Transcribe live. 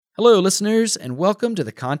Hello, listeners, and welcome to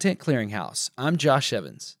the Content Clearinghouse. I'm Josh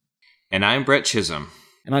Evans. And I'm Brett Chisholm.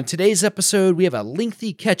 And on today's episode, we have a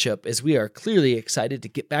lengthy catch-up as we are clearly excited to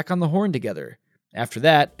get back on the horn together. After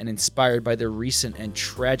that, and inspired by the recent and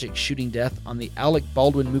tragic shooting death on the Alec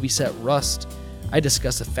Baldwin movie set Rust, I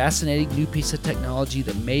discuss a fascinating new piece of technology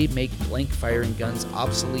that may make blank-firing guns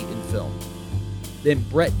obsolete in film. Then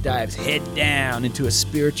Brett dives head down into a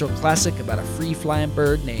spiritual classic about a free-flying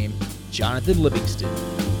bird named Jonathan Livingston.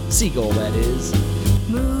 Seagull, that is.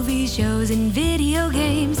 Movies, shows, and video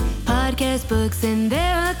games, podcast, books, and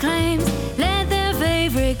their acclaims. Let their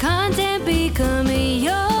favorite content become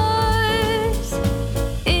yours.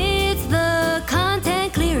 It's the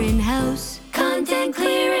Content Clearinghouse. Content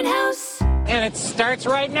Clearinghouse. And it starts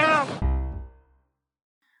right now.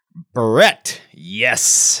 Brett,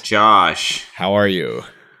 yes. Josh. How are you?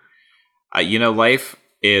 Life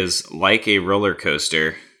is like a roller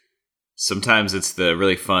coaster. Sometimes it's the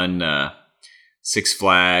really fun Six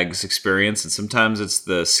Flags experience, and sometimes it's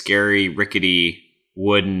the scary, rickety,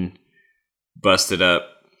 wooden, busted up,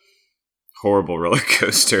 horrible roller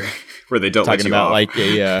coaster where they don't let you off.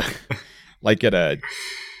 Talking about like at a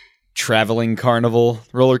traveling carnival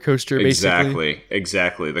roller coaster, basically.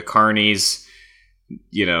 Exactly. The carnies,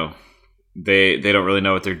 they don't really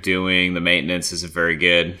know what they're doing. The maintenance isn't very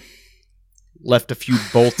good. Left a few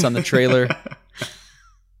bolts on the trailer.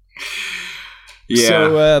 Yeah.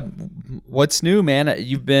 So, what's new, man?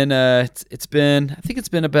 You've been, I think it's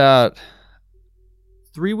been about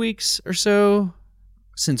 3 weeks or so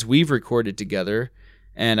since we've recorded together.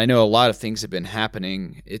 And I know a lot of things have been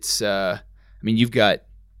happening. It's, you're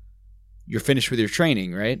finished with your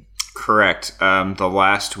training, right? Correct. The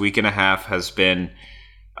last week and a half has been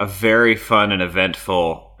a very fun and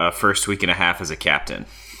eventful first week and a half as a captain.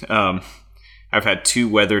 I've had 2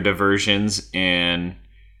 weather diversions in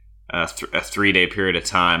a 3-day period of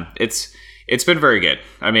time. It's been very good.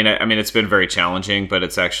 I mean, it's been very challenging, but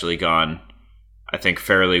it's actually gone, I think,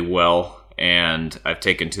 fairly well. And I've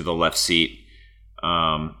taken to the left seat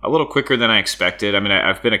a little quicker than I expected. I mean,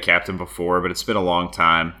 I've been a captain before, but it's been a long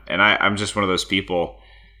time. And I'm just one of those people,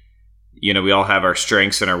 we all have our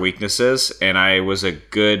strengths and our weaknesses. And I was a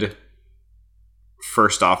good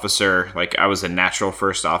first officer. Like, I was a natural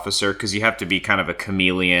first officer because you have to be kind of a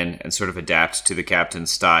chameleon and sort of adapt to the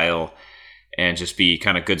captain's style and just be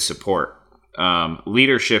kind of good support.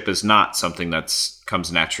 Leadership is not something that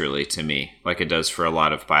comes naturally to me like it does for a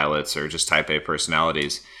lot of pilots or just type A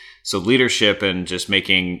personalities. So leadership and just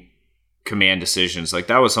making command decisions, like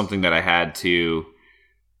that was something that I had to,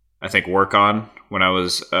 I think, work on when I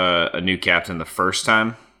was a new captain the first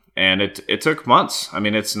time. And it took months. I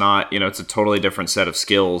mean, it's not, it's a totally different set of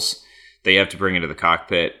skills that you have to bring into the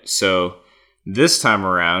cockpit. So this time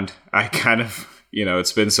around, I kind of,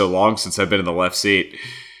 it's been so long since I've been in the left seat.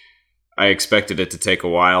 I expected it to take a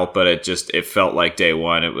while, but it felt like day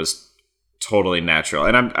one. It was totally natural.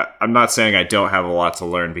 And I'm not saying I don't have a lot to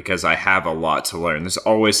learn, because I have a lot to learn. There's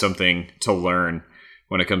always something to learn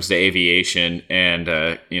when it comes to aviation and,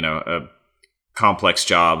 a complex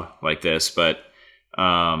job like this. But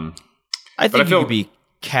I think you could be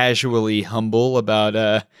casually humble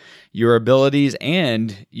about your abilities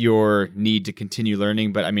and your need to continue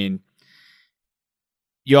learning. But I mean,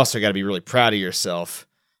 you also got to be really proud of yourself.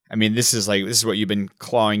 I mean, this is what you've been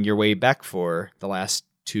clawing your way back for the last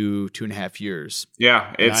 2.5 years.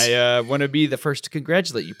 Yeah, I want to be the first to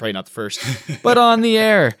congratulate you. Probably not the first, but on the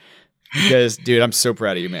air, because dude, I'm so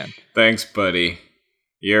proud of you, man. Thanks, buddy.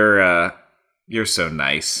 You're so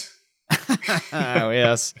nice. Oh,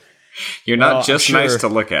 yes. You're not just nice to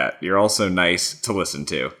look at. You're also nice to listen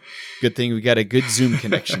to. Good thing we got a good Zoom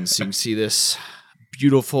connection so you can see this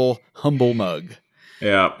beautiful, humble mug.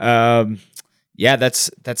 Yeah. Yeah,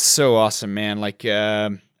 that's so awesome, man. Like,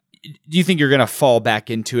 do you think you're going to fall back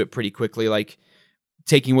into it pretty quickly? Like,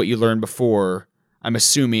 taking what you learned before, I'm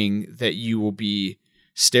assuming that you will be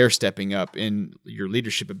stair-stepping up in your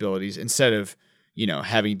leadership abilities instead of,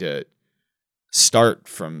 having to start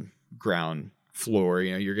from ground floor.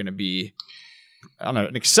 You're going to be on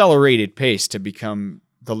an accelerated pace to become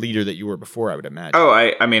the leader that you were before, I would imagine. Oh,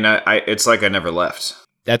 I mean, it's like I never left.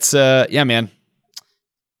 That's, yeah, man.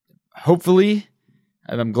 Hopefully,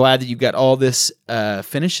 I'm glad that you got all this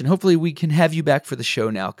finished, and hopefully we can have you back for the show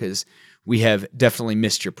now, because we have definitely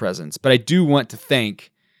missed your presence. But I do want to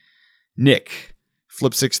thank Nick,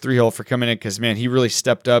 Flip 6 Hole, for coming in, because, man, he really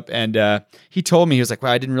stepped up, and he told me, he was like,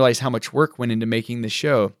 wow, I didn't realize how much work went into making the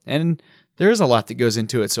show. And there is a lot that goes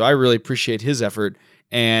into it, so I really appreciate his effort.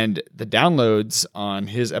 And the downloads on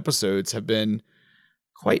his episodes have been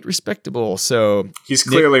quite respectable. So he's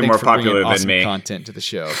clearly Nick, more for bringing popular awesome than me. Content to the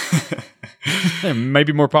show.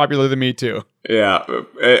 Maybe more popular than me too. Yeah,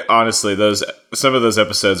 honestly, some of those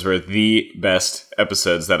episodes were the best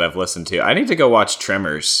episodes that I've listened to. I need to go watch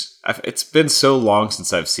Tremors. It's been so long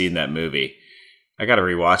since I've seen that movie. I got to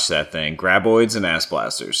rewatch that thing. Graboids and ass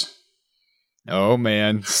blasters. Oh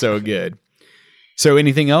man, so good. So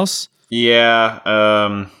anything else? Yeah.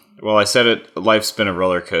 Well, I said it. Life's been a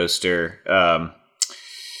roller coaster.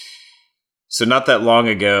 So not that long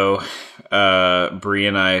ago, Bree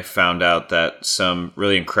and I found out that some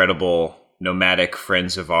really incredible nomadic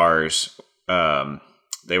friends of ours,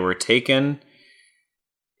 they were taken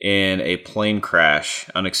in a plane crash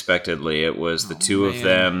unexpectedly. It was the two of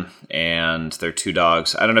them and their two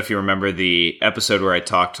dogs. I don't know if you remember the episode where I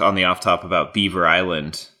talked on the off top about Beaver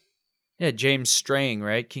Island. Yeah, James Strang,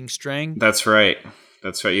 right? King Strang? That's right.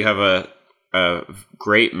 That's right. You have a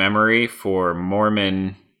great memory for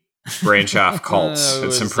Mormon branch off cults.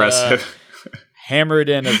 It's impressive. Hammered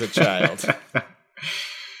in as a child.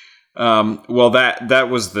 Well, that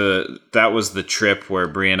was the trip where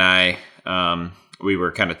Bree and I we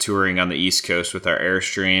were kind of touring on the East Coast with our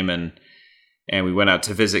Airstream, and we went out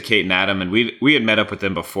to visit Kate and Adam, and we had met up with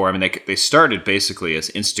them before. I mean, they started basically as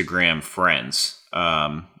Instagram friends.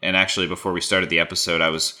 And actually, before we started the episode, I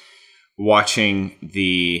was watching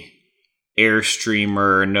the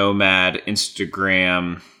Airstreamer Nomad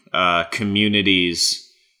Instagram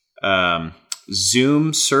communities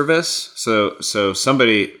Zoom service. So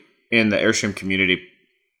somebody in the Airstream community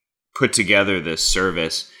put together this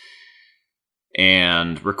service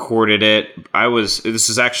and recorded it. This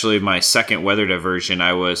is actually my second weather diversion.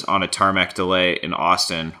 I was on a tarmac delay in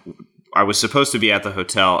Austin. I was supposed to be at the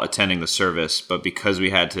hotel attending the service, but because we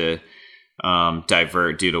had to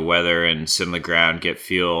divert due to weather and sit on the ground, get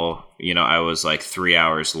fuel, I was like 3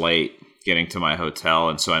 hours late getting to my hotel,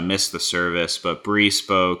 and so I missed the service. But Bree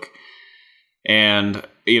spoke, and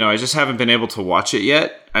I just haven't been able to watch it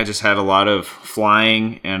yet. I just had a lot of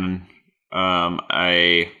flying, and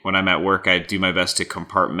when I'm at work, I do my best to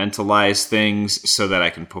compartmentalize things so that I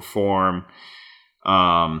can perform.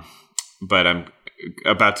 But I'm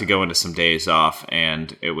about to go into some days off,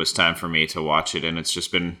 and it was time for me to watch it, and it's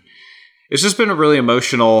just been a really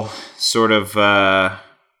emotional sort of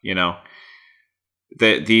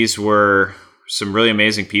that these were some really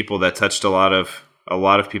amazing people that touched a lot of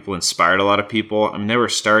people, inspired a lot of people. I mean, they were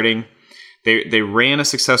starting. They ran a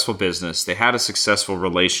successful business. They had a successful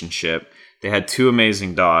relationship. They had two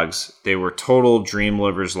amazing dogs. They were total dream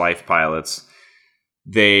livers, life pilots.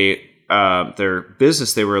 Their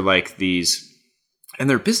business, they were like these, and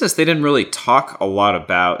their business they didn't really talk a lot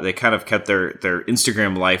about. They kind of kept their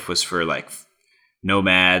Instagram life was for like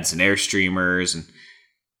nomads and Airstreamers,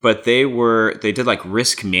 but they did like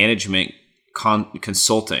risk management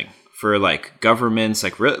consulting for like governments,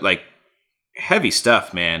 like heavy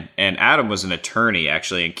stuff, man. And Adam was an attorney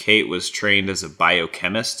actually, and Kate was trained as a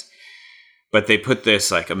biochemist. But they put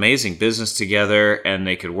this like amazing business together, and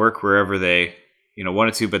they could work wherever they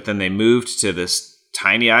wanted to. But then they moved to this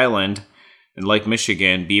tiny island in Lake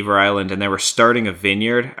Michigan, Beaver Island, and they were starting a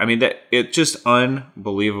vineyard. I mean, it's just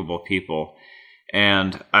unbelievable people.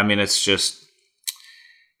 And I mean, it's just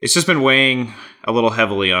been weighing a little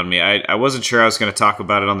heavily on me. I wasn't sure I was going to talk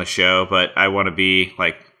about it on the show, but I want to be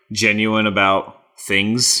like genuine about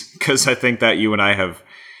things, because I think that you and I have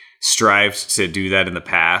strived to do that in the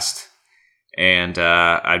past. And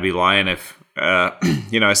I'd be lying if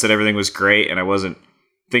I said everything was great and I wasn't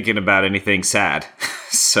thinking about anything sad.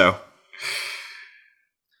 So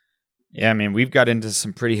yeah, I mean, we've got into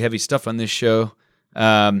some pretty heavy stuff on this show.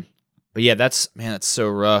 But yeah, that's so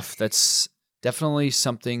rough. That's definitely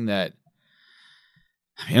something that,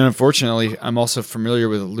 and unfortunately, I'm also familiar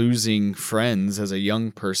with losing friends as a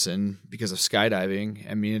young person because of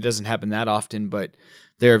skydiving. I mean, it doesn't happen that often, but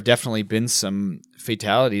there have definitely been some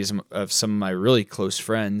fatalities of some of my really close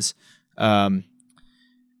friends.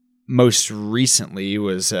 Most recently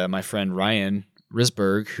was my friend Ryan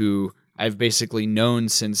Risberg, who I've basically known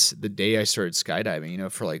since the day I started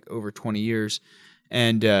skydiving, for like over 20 years.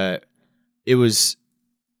 And it was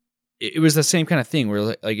the same kind of thing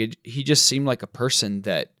where he just seemed like a person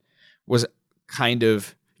that was kind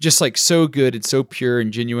of just like so good and so pure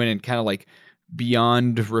and genuine and kind of like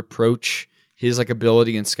beyond reproach. His like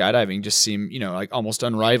ability in skydiving just seemed, like almost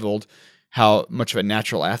unrivaled how much of a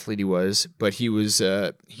natural athlete he was. But he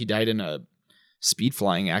died in a speed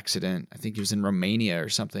flying accident. I think he was in Romania or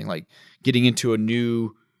something, like getting into a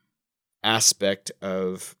new aspect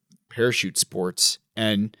of parachute sports.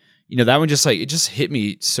 And, that one just it just hit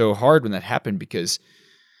me so hard when that happened, because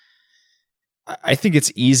I think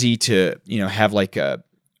it's easy to, have like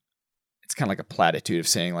it's kind of like a platitude of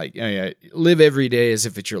saying like, oh yeah, live every day as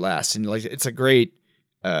if it's your last. And like, it's a great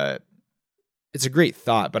thought,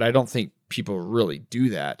 but I don't think people really do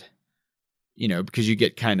that, because you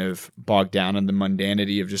get kind of bogged down in the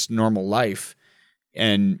mundanity of just normal life.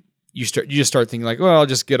 And you just start thinking like, well, I'll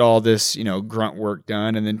just get all this, grunt work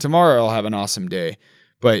done. And then tomorrow I'll have an awesome day.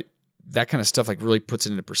 But that kind of stuff like really puts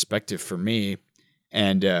it into perspective for me.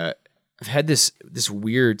 And I've had this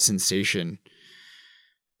weird sensation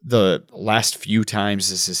the last few times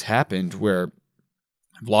this has happened where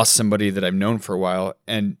I've lost somebody that I've known for a while.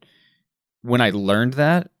 And when I learned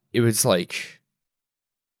that, it was like,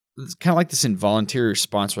 it's kind of like this involuntary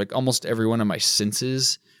response where like almost every one of my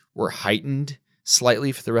senses were heightened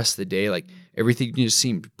slightly for the rest of the day. Like everything just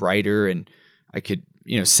seemed brighter, and I could,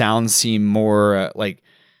 sounds seemed more like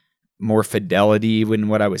more fidelity when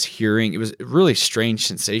what I was hearing. It was a really strange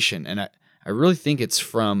sensation. And I really think it's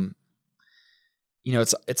from,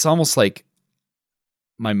 it's almost like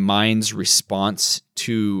my mind's response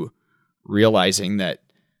to realizing that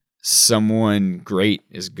someone great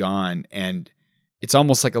is gone. And it's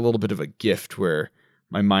almost like a little bit of a gift where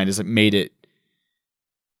my mind has made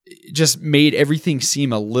everything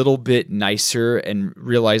seem a little bit nicer, and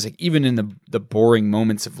realize like even in the boring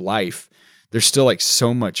moments of life, there's still like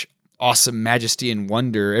so much awesome majesty and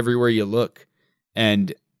wonder everywhere you look.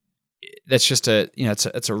 And that's just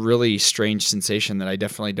it's a really strange sensation that I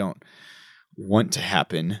definitely don't want to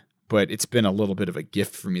happen, but it's been a little bit of a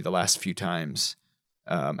gift for me the last few times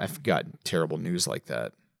I've gotten terrible news like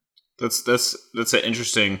that. That's an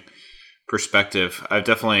interesting perspective. I've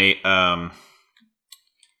definitely, I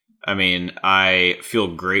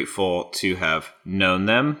feel grateful to have known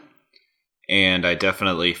them, and I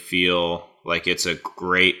definitely feel like it's a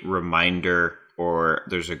great reminder, or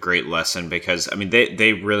there's a great lesson, because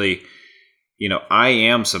they really, I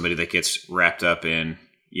am somebody that gets wrapped up in,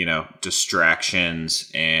 distractions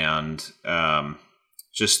and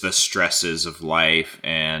just the stresses of life,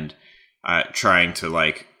 and trying to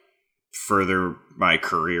like further my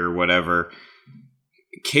career, whatever.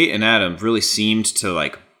 Kate and Adam really seemed to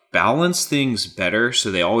like balance things better,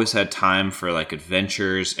 so they always had time for like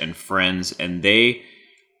adventures and friends, and they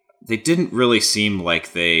didn't really seem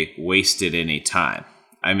like they wasted any time.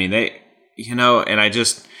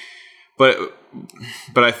 But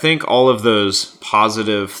I think all of those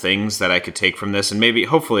positive things that I could take from this, and maybe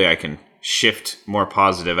hopefully I can shift more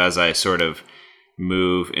positive as I sort of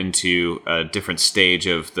move into a different stage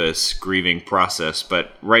of this grieving process.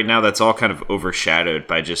 But right now that's all kind of overshadowed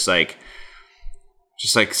by just like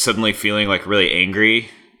suddenly feeling like really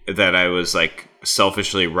angry that I was like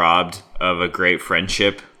selfishly robbed of a great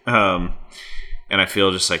friendship. And I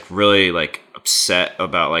feel just like really like upset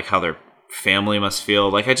about like how their family must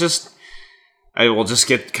feel. Like I will just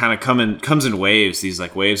get kind of comes in waves, these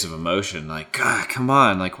like waves of emotion. Like, God, come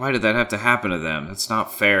on. Like, why did that have to happen to them? That's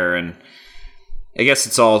not fair. And I guess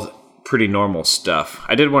it's all pretty normal stuff.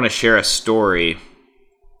 I did want to share a story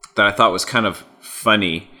that I thought was kind of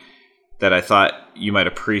funny that I thought you might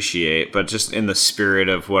appreciate, but just in the spirit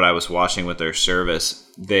of what I was watching with their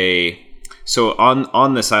service, so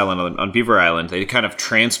on this island, on Beaver Island, they kind of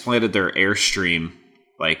transplanted their Airstream,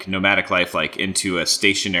 like nomadic life, like into a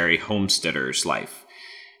stationary homesteader's life.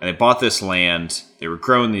 And they bought this land. They were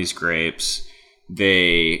growing these grapes.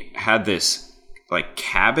 They had this like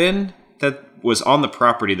cabin that was on the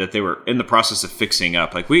property that they were in the process of fixing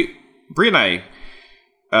up. Like Bree and I,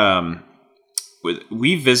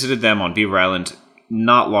 we visited them on Beaver Island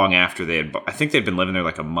not long after I think they'd been living there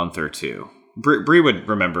like a month or two. Bree would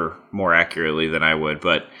remember more accurately than I would,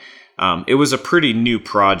 but it was a pretty new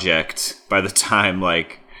project by the time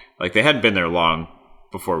like they hadn't been there long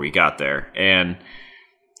before we got there. And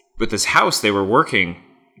with this house they were working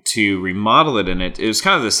to remodel it, and it was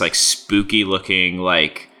kind of this like spooky looking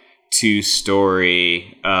like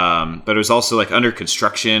 2-story, but it was also like under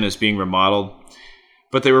construction, is being remodeled.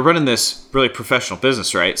 But they were running this really professional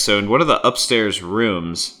business, right? So in one of the upstairs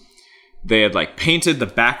rooms, they had like painted the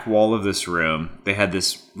back wall of this room. They had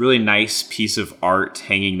this really nice piece of art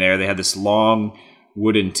hanging there. They had this long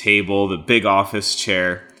wooden table, the big office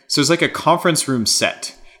chair. So it was like a conference room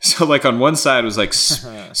set. So like on one side was like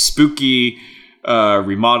spooky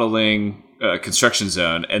remodeling construction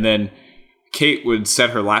zone. And then Kate would set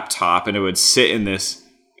her laptop and it would sit in this,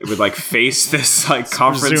 it would like face this like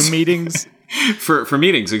conference. Zoom meetings? for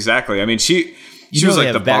meetings, exactly. I mean, she was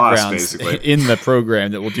like the boss, basically, in the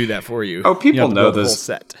program that will do that for you. Oh, people know this. Whole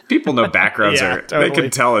set. People know backgrounds are. Totally. They can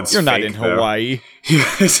tell it's. You're not fake, in Hawaii.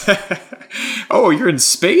 Oh, you're in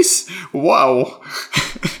space? Whoa!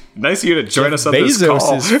 Nice of you to join us on this call.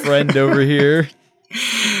 Bezos' friend over here.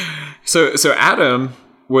 So Adam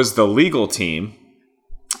was the legal team,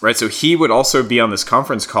 right? So he would also be on this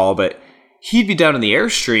conference call, but he'd be down in the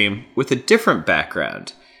Airstream with a different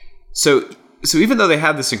background. So even though they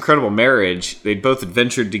had this incredible marriage, they'd both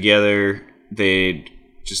adventured together, they'd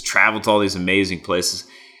just traveled to all these amazing places.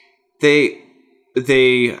 I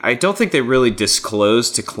don't think they really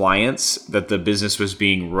disclosed to clients that the business was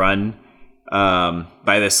being run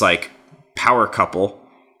by this like power couple.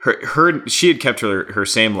 She had kept her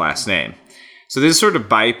same last name. So they sort of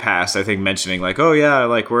bypassed, I think, mentioning like, oh yeah,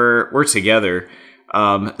 like we're together.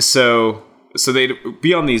 So they'd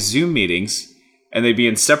be on these Zoom meetings and they'd be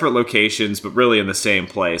in separate locations, but really in the same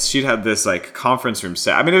place. She'd had this like conference room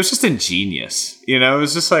set. I mean, it was just ingenious, you know, it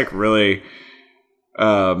was just like really,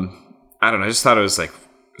 I don't know. I just thought it was like,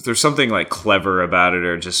 there's something like clever about it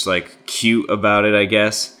or just like cute about it, I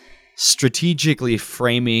guess. Strategically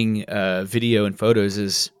framing video and photos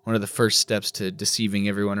is one of the first steps to deceiving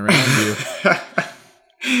everyone around you.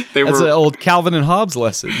 That's an old Calvin and Hobbes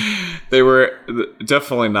lesson. They were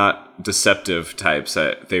definitely not deceptive types.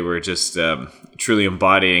 They were just truly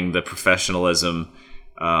embodying the professionalism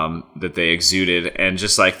that they exuded, and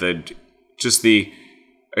just like the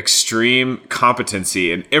extreme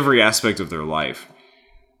competency in every aspect of their life.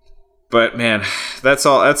 But man, that's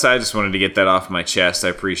all. I just wanted to get that off my chest. I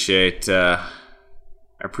appreciate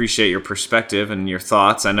your perspective and your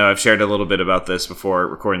thoughts. I know I've shared a little bit about this before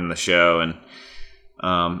recording the show, and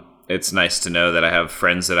it's nice to know that I have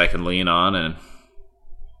friends that I can lean on,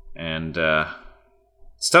 and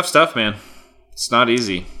stuff, man. It's not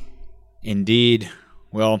easy. Indeed.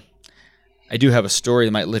 Well, I do have a story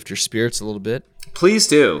that might lift your spirits a little bit. Please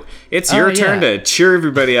do. It's your turn to cheer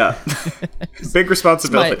everybody up. Big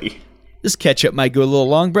responsibility. This catch-up might go a little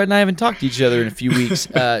long. Brett and I haven't talked to each other in a few weeks.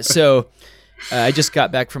 So I just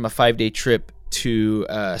got back from a 5-day trip to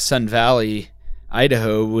Sun Valley,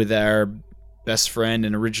 Idaho, with our best friend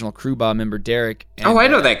and original crew bomb member, Derek. And, I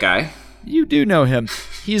know that guy. You do know him.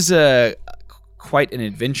 He's quite an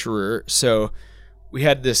adventurer. So we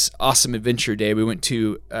had this awesome adventure day. We went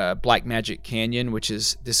to Black Magic Canyon, which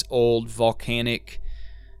is this old volcanic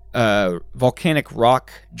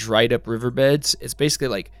rock dried up riverbeds. It's basically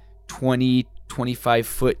like 25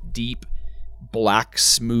 foot deep, black,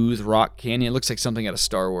 smooth rock canyon. It looks like something out of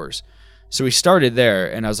Star Wars. So we started there,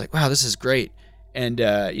 and I was like, wow, this is great. And,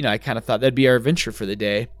 I kind of thought that'd be our adventure for the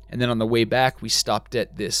day. And then on the way back, we stopped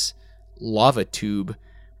at this lava tube,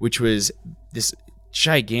 which was this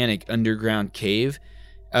gigantic underground cave.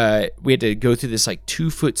 We had to go through this like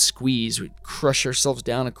 2-foot squeeze. We'd crush ourselves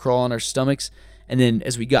down and crawl on our stomachs. And then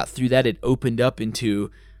as we got through that, it opened up into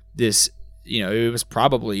this, it was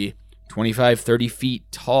probably 25, 30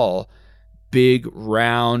 feet tall, big,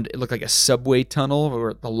 round. It looked like a subway tunnel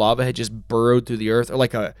where the lava had just burrowed through the earth, or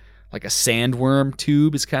like a sandworm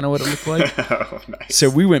tube is kind of what it looked like. Oh, nice. So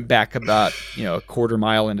we went back about, a quarter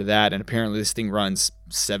mile into that, and apparently this thing runs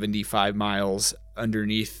 75 miles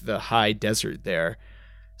underneath the high desert there.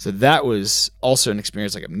 So that was also an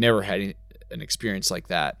experience. Like I've never had an experience like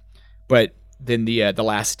that. But then the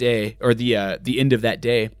last day, or the end of that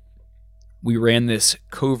day, we ran this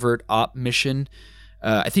covert op mission.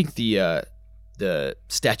 I think the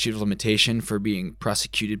statute of limitation for being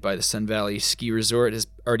prosecuted by the Sun Valley Ski Resort has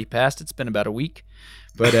already passed. It's been about a week,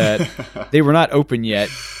 but they were not open yet.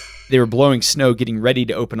 They were blowing snow, getting ready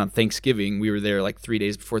to open on Thanksgiving. We were there like 3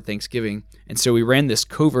 days before Thanksgiving, and so we ran this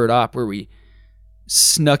covert op where we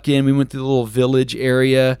snuck in. We went through the little village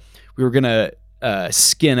area. We were gonna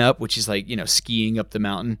skin up, which is like skiing up the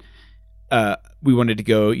mountain. We wanted to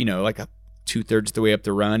go like a 2/3 of the way up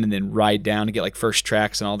the run and then ride down and get like first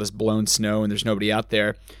tracks and all this blown snow, and there's nobody out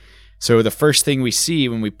there. So the first thing we see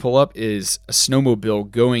when we pull up is a snowmobile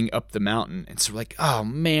going up the mountain. And so we're like, oh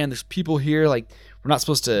man, there's people here. Like we're not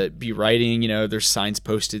supposed to be riding, there's signs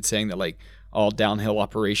posted saying that like all downhill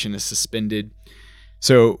operation is suspended.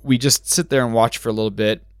 So we just sit there and watch for a little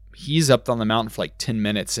bit. He's up on the mountain for like 10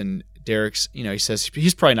 minutes and Derek's, he says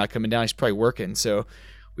he's probably not coming down. He's probably working. So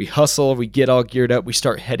we hustle, we get all geared up, we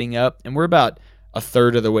start heading up, and we're about a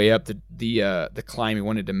third of the way up the climb we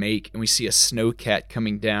wanted to make, and we see a snowcat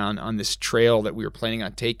coming down on this trail that we were planning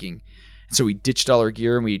on taking. And so we ditched all our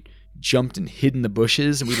gear and we jumped and hid in the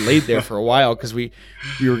bushes, and we laid there for a while because we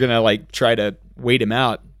were gonna like try to wait him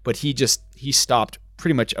out, but he stopped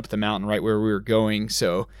pretty much up the mountain right where we were going.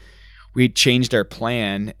 So we changed our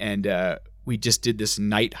plan, and we just did this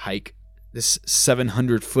night hike, this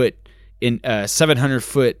 700 foot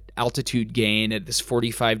altitude gain at this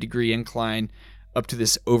 45-degree incline up to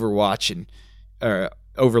this overwatch and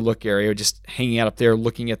overlook area, just hanging out up there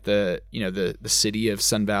looking at the city of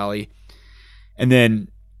Sun Valley. And then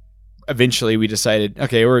eventually we decided,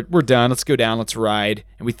 okay, we're done. Let's go down. Let's ride.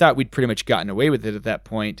 And we thought we'd pretty much gotten away with it at that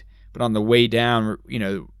point. But on the way down,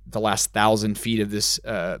 the last 1,000 feet of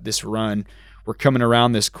this run, we're coming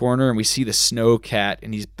around this corner and we see the snow cat,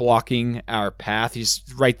 and he's blocking our path. He's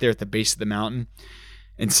right there at the base of the mountain.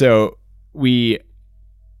 And so we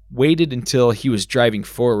waited until he was driving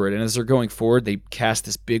forward. And as they're going forward, they cast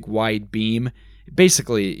this big wide beam,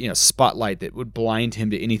 basically, spotlight that would blind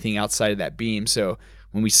him to anything outside of that beam. So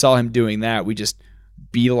when we saw him doing that, we just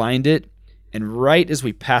beelined it. And right as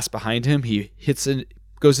we pass behind him, he hits it,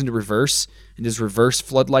 goes into reverse, and his reverse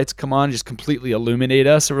floodlights come on and just completely illuminate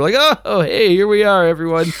us. And we're like, oh, hey, here we are,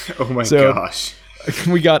 everyone. Oh my gosh.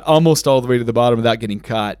 We got almost all the way to the bottom without getting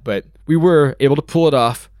caught, but we were able to pull it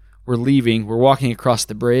off. We're leaving. We're walking across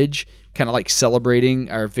the bridge, kind of like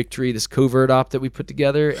celebrating our victory, this covert op that we put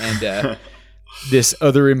together. And this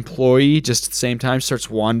other employee just at the same time starts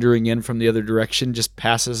wandering in from the other direction, just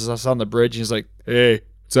passes us on the bridge. And he's like, hey,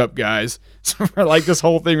 what's up, guys? So we're like, this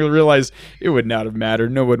whole thing, we realized it would not have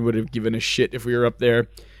mattered. No one would have given a shit if we were up there.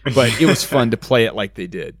 But it was fun to play it like they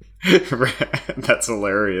did. That's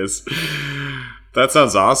hilarious. That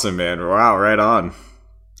sounds awesome, man. Wow, right on.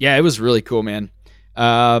 Yeah, it was really cool, man.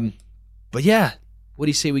 But yeah, what do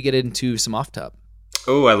you say we get into some off top?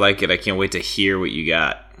 Oh, I like it. I can't wait to hear what you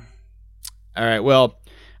got. All right, well,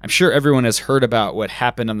 I'm sure everyone has heard about what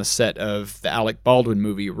happened on the set of the Alec Baldwin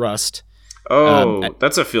movie Rust. Oh,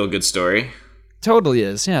 that's a feel-good story. Totally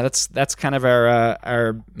is. Yeah, that's kind of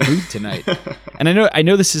our mood tonight. And I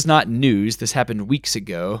know this is not news. This happened weeks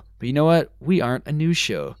ago. But you know what? We aren't a news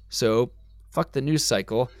show. So fuck the news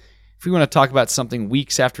cycle. If we want to talk about something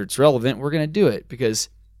weeks after it's relevant, we're going to do it because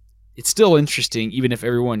it's still interesting, even if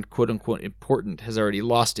everyone, quote unquote, important has already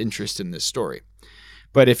lost interest in this story.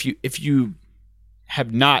 But if you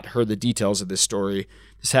have not heard the details of this story,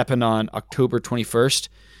 this happened on October 21st.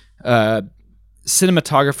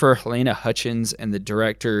 Cinematographer Helena Hutchins and the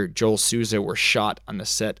director Joel Souza were shot on the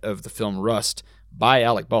set of the film Rust by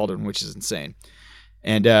Alec Baldwin, which is insane.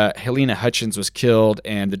 And Helena Hutchins was killed,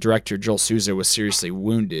 and the director Joel Souza was seriously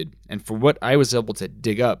wounded. And for what I was able to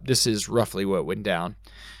dig up, this is roughly what went down.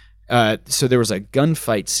 So there was a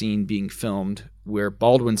gunfight scene being filmed where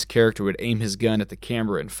Baldwin's character would aim his gun at the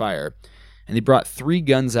camera and fire. And they brought 3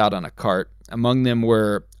 guns out on a cart. Among them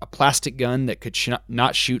were a plastic gun that could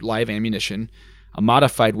not shoot live ammunition, a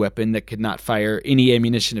modified weapon that could not fire any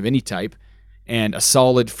ammunition of any type, and a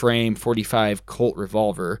solid frame .45 Colt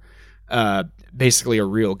revolver, basically a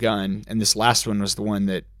real gun. And this last one was the one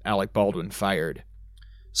that Alec Baldwin fired.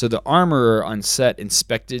 So the armorer on set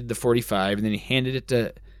inspected the .45, and then he handed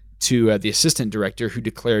it to the assistant director, who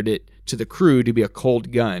declared it to the crew to be a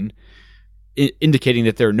cold gun, indicating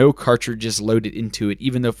that there are no cartridges loaded into it,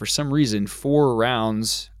 even though for some reason 4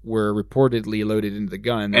 rounds were reportedly loaded into the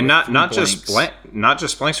gun. And not just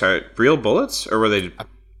blanks, right? Real bullets, or were they blanks?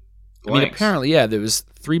 I mean, apparently, yeah, there was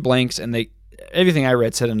 3 blanks, and everything I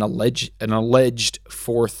read said an alleged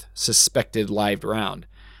 4th suspected live round.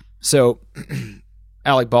 So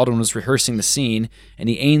Alec Baldwin was rehearsing the scene, and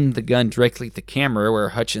he aimed the gun directly at the camera where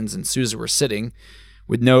Hutchins and Souza were sitting,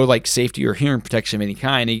 with no safety or hearing protection of any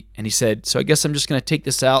kind. And he said, so I guess I'm just going to take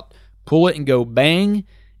this out, pull it, and go bang.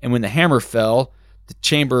 And when the hammer fell, the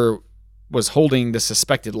chamber was holding the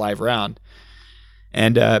suspected live round.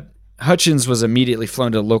 And Hutchins was immediately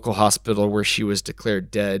flown to a local hospital where she was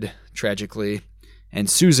declared dead, tragically. And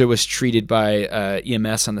Souza was treated by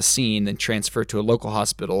EMS on the scene, then transferred to a local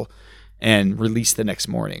hospital and released the next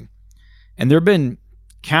morning. And there have been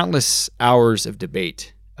countless hours of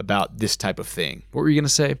debate about this type of thing. What were you going to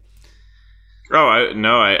say? Oh,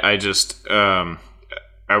 I just I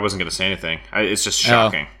wasn't going to say anything. It's just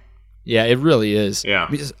shocking. Yeah, it really is. Yeah.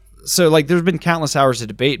 So, there's been countless hours of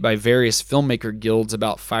debate by various filmmaker guilds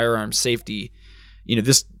about firearm safety.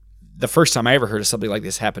 The first time I ever heard of something like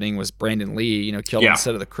this happening was Brandon Lee, killed on the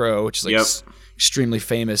set of The Crow, which is extremely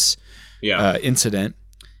famous incident.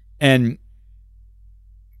 And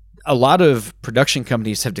a lot of production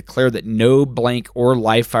companies have declared that no blank or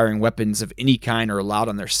live firing weapons of any kind are allowed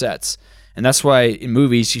on their sets. And that's why in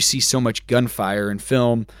movies you see so much gunfire in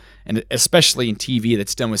film, and especially in TV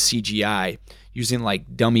that's done with CGI, using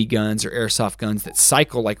dummy guns or airsoft guns that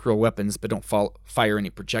cycle like real weapons but don't fire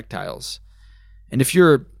any projectiles. And if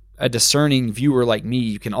you're a discerning viewer like me,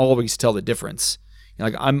 you can always tell the difference.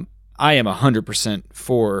 I am 100%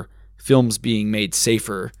 for films being made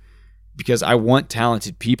safer, because I want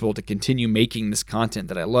talented people to continue making this content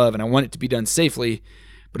that I love, and I want it to be done safely.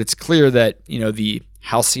 But it's clear that, the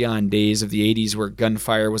halcyon days of the 80s where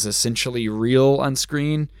gunfire was essentially real on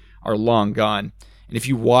screen are long gone. And if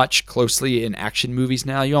you watch closely in action movies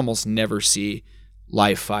now, you almost never see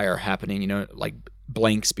live fire happening, like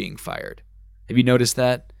blanks being fired. Have you noticed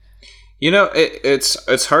that?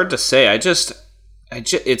 It's hard to say.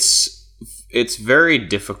 It's very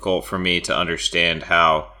difficult for me to understand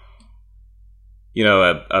how,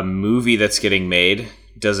 a movie that's getting made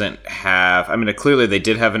doesn't have. I mean, clearly they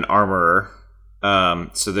did have an armorer,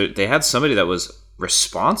 so they had somebody that was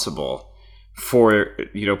responsible for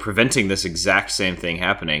preventing this exact same thing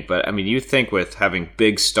happening. But I mean, you think with having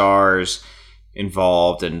big stars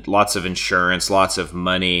involved and lots of insurance, lots of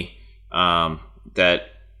money, that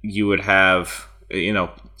you would have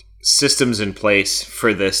systems in place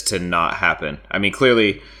for this to not happen. I mean,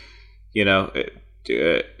 clearly,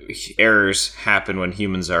 errors happen when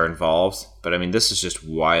humans are involved, but I mean, this is just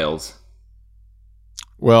wild.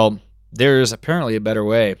 Well, there's apparently a better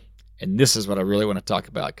way, and this is what I really want to talk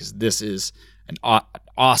about, because this is an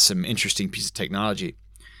awesome, interesting piece of technology.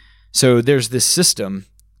 So there's this system.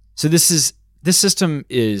 So this system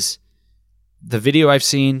is, the video I've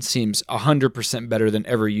seen seems 100% better than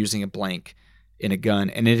ever using a blank in a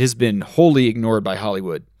gun, and it has been wholly ignored by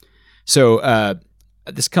Hollywood. So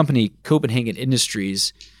this company, Copenhagen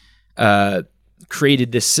Industries,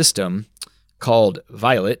 created this system called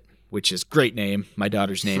Violette, which is a great name, my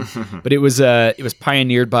daughter's name. But it was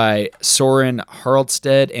pioneered by Soren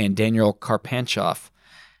Haraldstad and Daniel Karpanchoff,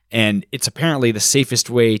 and it's apparently the safest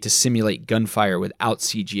way to simulate gunfire without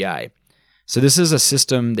CGI. So this is a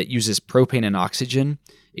system that uses propane and oxygen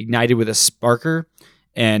ignited with a sparker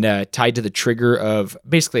and tied to the trigger of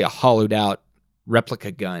basically a hollowed out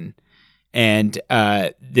replica gun. And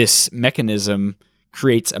this mechanism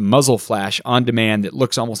creates a muzzle flash on demand that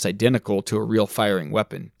looks almost identical to a real firing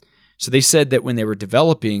weapon. So they said that when they were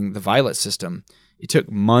developing the Violette system, it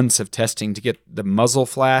took months of testing to get the muzzle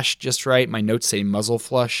flash just right. My notes say muzzle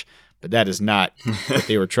flush, but that is not what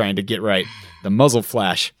they were trying to get right. The muzzle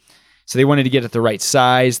flash. So they wanted to get it the right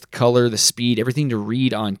size, the color, the speed, everything to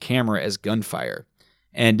read on camera as gunfire.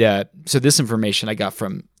 And so this information I got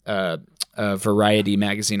from a Variety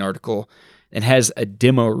magazine article, and has a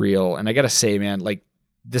demo reel. And I got to say, man, like,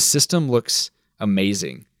 this system looks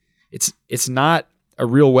amazing. It's not a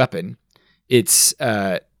real weapon. It's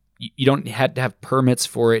you don't have to have permits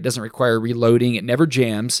for it. It doesn't require reloading. It never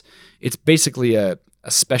jams. It's basically a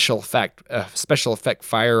special effect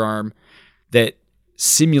firearm that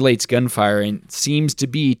simulates gunfire and seems to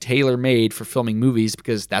be tailor-made for filming movies,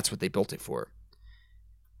 because that's what they built it for.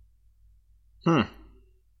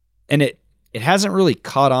 And it hasn't really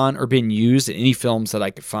caught on or been used in any films that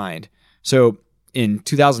I could find. So in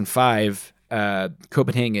 2005,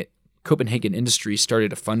 Copenhagen Industries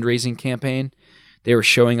started a fundraising campaign. They were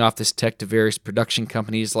showing off this tech to various production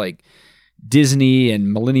companies like Disney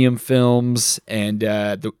and Millennium Films and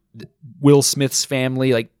the Will Smith's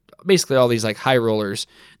family, like basically all these like high rollers.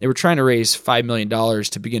 They were trying to raise $5 million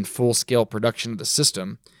to begin full-scale production of the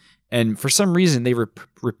system. And for some reason, they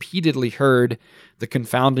repeatedly heard the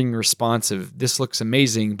confounding response of, "This looks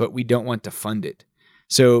amazing, but we don't want to fund it."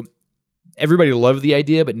 So everybody loved the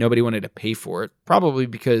idea, but nobody wanted to pay for it, probably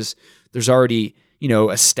because there's already,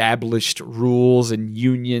 established rules and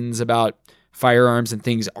unions about firearms and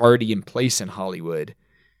things already in place in Hollywood.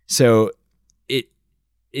 So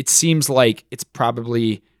it seems like it's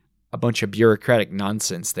probably a bunch of bureaucratic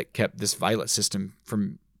nonsense that kept this Violette system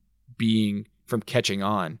from catching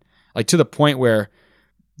on. Like, to the point where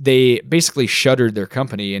they basically shuttered their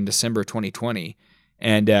company in December 2020.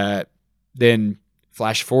 And then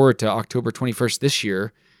flash forward to October 21st this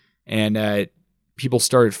year, and people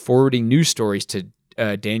started forwarding news stories to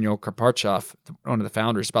Daniel Karpanchoff, one of the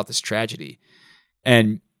founders, about this tragedy.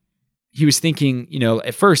 And he was thinking,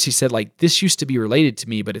 at first he said, like, this used to be related to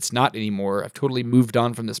me, but it's not anymore. I've totally moved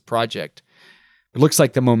on from this project. It looks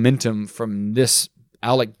like the momentum from this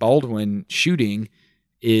Alec Baldwin shooting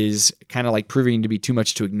is kind of like proving to be too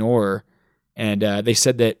much to ignore. And they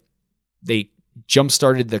said that they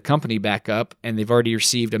jump-started the company back up, and they've already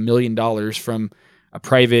received $1 million from a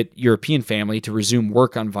private European family to resume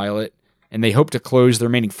work on Violette, and they hope to close the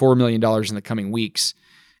remaining $4 million in the coming weeks.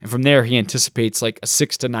 And from there, he anticipates like a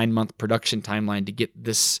 6 to 9 month production timeline to get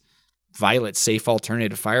this Violette safe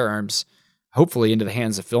alternative firearms, hopefully, into the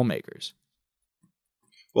hands of filmmakers.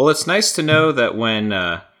 Well, it's nice to know that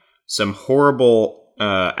when some horrible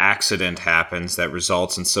accident happens that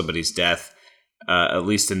results in somebody's death, at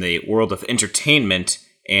least in the world of entertainment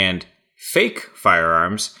and fake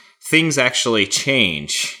firearms, things actually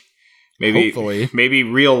change. Maybe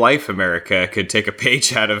real life America could take a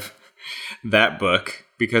page out of that book,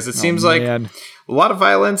 because it seems like a lot of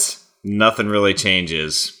violence, nothing really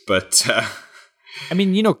changes. But I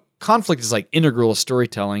mean, conflict is like integral to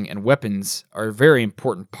storytelling, and weapons are a very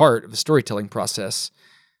important part of the storytelling process.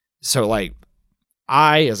 So like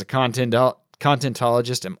I, as a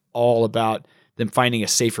contentologist, am all about them finding a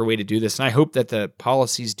safer way to do this. And I hope that the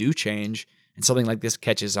policies do change and something like this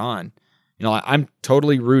catches on. You know, I'm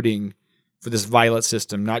totally rooting for this Violette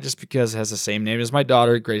system, not just because it has the same name as my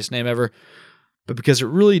daughter, greatest name ever, but because it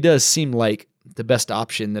really does seem like the best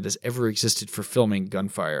option that has ever existed for filming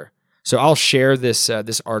gunfire. So I'll share this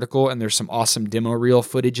article, and there's some awesome demo reel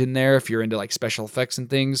footage in there if you're into like special effects and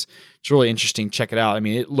things. It's really interesting. Check it out. I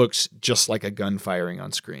mean, it looks just like a gun firing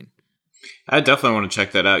on screen. I definitely want to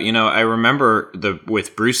check that out. You know, I remember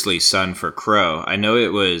with Bruce Lee's son for Crow. I know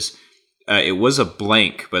it was a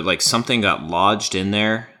blank, but like something got lodged in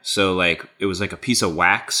there. So like it was like a piece of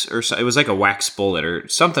wax, or it was like a wax bullet or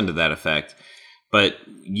something to that effect. But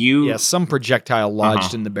some projectile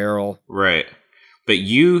lodged in the barrel, right? But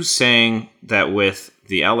you saying that with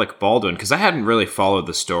the Alec Baldwin, because I hadn't really followed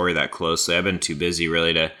the story that closely. I've been too busy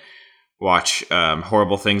really to watch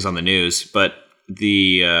horrible things on the news. But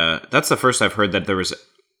that's the first I've heard that there was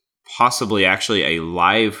possibly actually a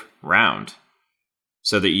live round.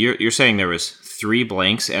 So that you're saying there was 3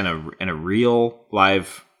 blanks and a real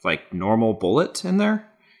live like normal bullet in there?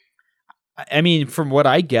 I mean, from what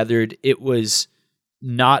I gathered, it was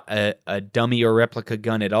not a dummy or replica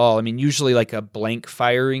gun at all. I mean, usually like a blank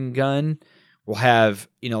firing gun will have,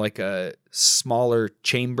 you know, like a smaller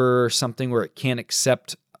chamber or something where it can't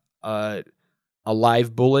accept a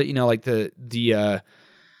live bullet, you know, like the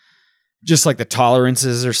just like the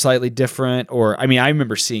tolerances are slightly different. Or, I mean, I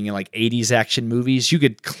remember seeing in like 80s action movies, you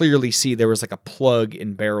could clearly see there was like a plug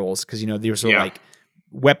in barrels because, you know, these were like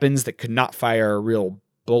weapons that could not fire a real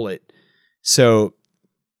bullet. So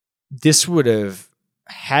this would have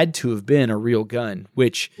had to have been a real gun,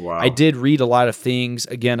 which I did read a lot of things,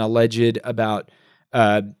 again, alleged about,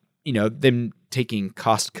 you know, them taking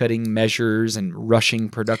cost cutting measures and rushing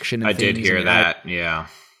production. And I did hear that.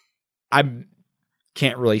 I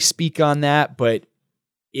can't really speak on that, but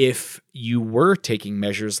if you were taking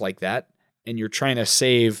measures like that and you're trying to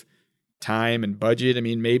save time and budget, I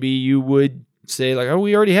mean, maybe you would say like, oh,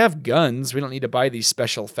 we already have guns. We don't need to buy these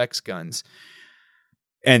special effects guns.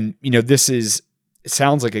 And, you know, it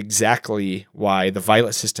sounds like exactly why the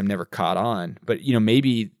Violette system never caught on, but, you know,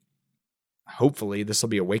 maybe hopefully this will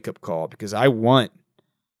be a wake up call, because I want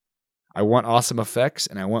awesome effects,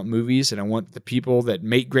 and I want movies, and I want the people that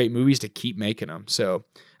make great movies to keep making them. So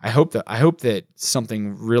I hope that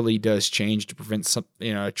something really does change to prevent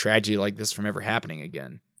a tragedy like this from ever happening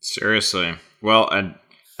again. Seriously. Well,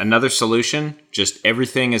 another solution, just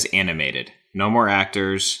everything is animated. No more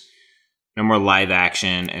actors, no more live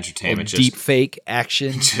action entertainment. Just deep fake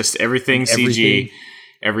action. Just everything CG.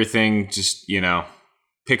 Everything just, you know,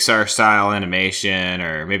 Pixar style animation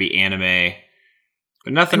or maybe anime.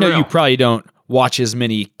 But nothing I know real. You probably don't watch as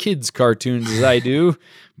many kids' cartoons as I do,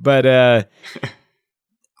 but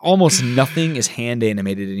almost nothing is hand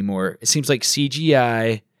animated anymore. It seems like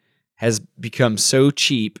CGI has become so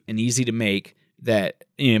cheap and easy to make that,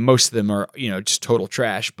 you know, most of them are, you know, just total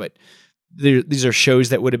trash. But these are shows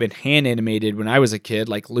that would have been hand animated when I was a kid,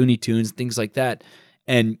 like Looney Tunes, things like that.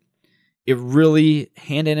 And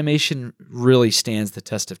hand animation really stands the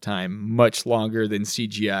test of time much longer than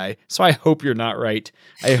CGI. So I hope you're not right.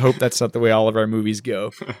 I hope that's not the way all of our movies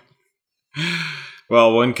go.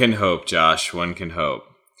 Well, one can hope, Josh. One can hope.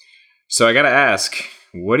 So I got to ask,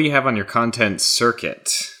 what do you have on your content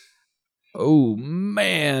circuit? Oh,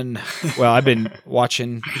 man. Well, I've been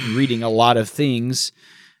reading a lot of things.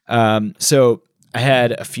 So I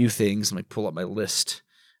had a few things. Let me pull up my list.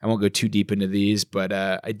 I won't go too deep into these, but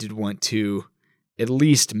I did want to at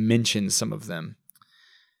least mention some of them.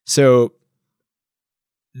 So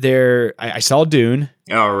I saw Dune.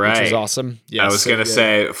 All right. Which was awesome. Yes, I was going to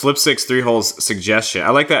say, Flip 6 3-Hole's suggestion. I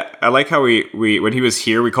like that. I like how we when he was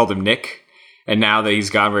here, we called him Nick. And now that he's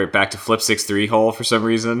gone right back to Flip 6 3-Hole for some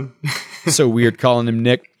reason. So weird calling him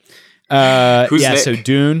Nick. Who's Nick? So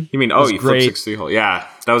Dune. You mean, you Flip 6 3-Hole. Yeah,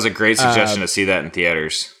 that was a great suggestion to see that in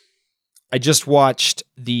theaters. I just watched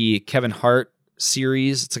the Kevin Hart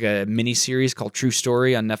series. It's like a mini series called True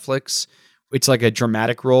Story on Netflix. It's like a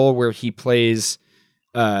dramatic role where he plays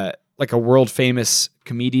like a world famous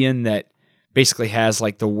comedian that basically has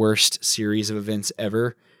like the worst series of events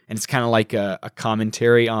ever. And it's kind of like a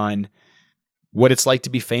commentary on what it's like to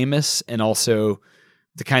be famous, and also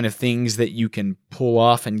the kind of things that you can pull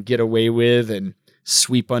off and get away with and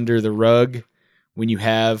sweep under the rug when you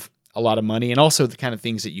have a lot of money, and also the kind of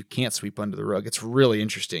things that you can't sweep under the rug. It's really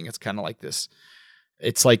interesting. It's kind of like this.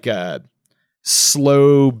 It's like a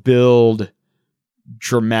slow build,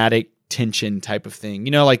 dramatic tension type of thing.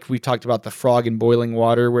 You know, like we've talked about the frog in boiling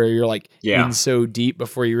water where you're like in so deep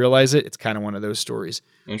before you realize it. It's kind of one of those stories.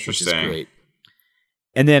 Interesting. Which is great.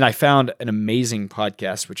 And then I found an amazing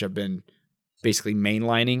podcast, which I've been basically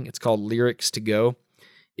mainlining. It's called Lyrics to Go.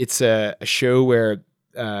 It's a show where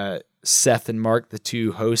Seth and Mark, the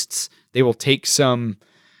two hosts, they will take some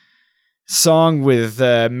song with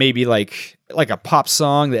maybe like a pop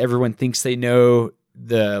song that everyone thinks they know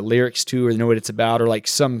the lyrics to or know what it's about, or like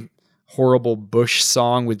some horrible Bush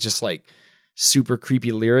song with just like super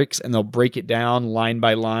creepy lyrics, and they'll break it down line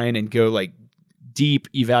by line and go like deep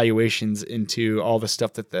evaluations into all the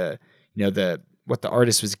stuff that what the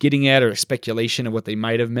artist was getting at, or speculation of what they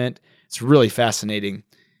might have meant. It's really fascinating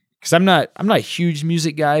because I'm not a huge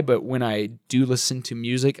music guy, but when I do listen to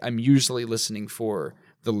music, I'm usually listening for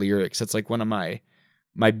the lyrics. That's like one of my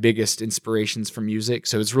biggest inspirations for music.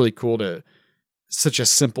 So it's really cool to such a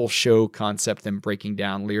simple show concept and breaking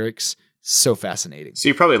down lyrics. So fascinating. So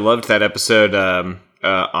you probably loved that episode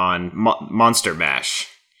on Monster Mash.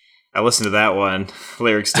 I listened to that one,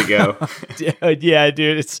 Lyrics to Go. Yeah,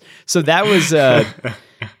 dude. That was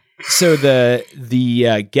so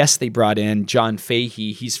the guest they brought in, John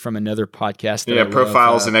Fahey. He's from another podcast. That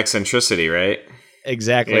Profiles in Eccentricity, right?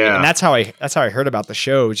 Exactly. Yeah. And that's how I heard about the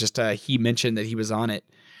show. It was just he mentioned that he was on it,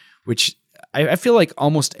 which I feel like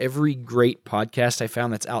almost every great podcast I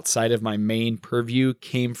found that's outside of my main purview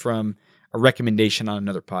came from a recommendation on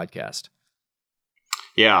another podcast.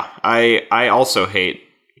 Yeah, I also hate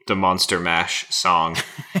the Monster Mash song.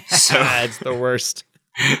 So it's the worst.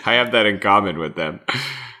 I have that in common with them.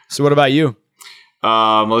 So what about you?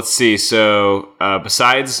 Let's see. So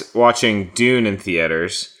besides watching Dune in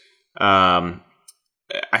theaters,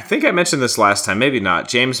 I think I mentioned this last time, maybe not.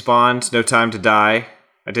 James Bond, No Time to Die.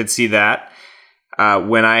 I did see that.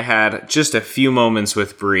 When I had just a few moments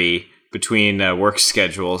with Bree between work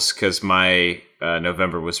schedules, because my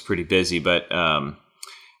November was pretty busy, but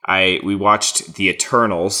we watched The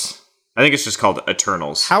Eternals. I think it's just called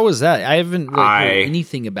Eternals. How was that? I haven't really heard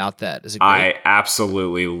anything about that. Is it great? I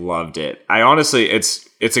absolutely loved it. I honestly, it's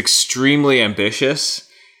extremely ambitious,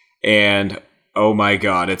 and oh my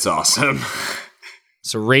god, it's awesome.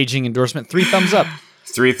 It's a raging endorsement. 3 thumbs up.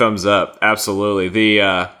 3 thumbs up. Absolutely.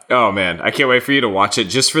 Oh man, I can't wait for you to watch it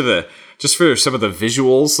just for some of the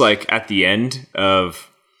visuals, like at the end of,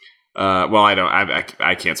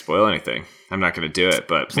 I can't spoil anything. I'm not going to do it,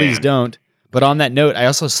 but please don't. But on that note, I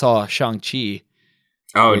also saw Shang-Chi.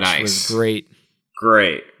 Oh, which nice. Was great.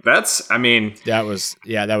 Great. That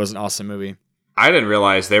was an awesome movie. I didn't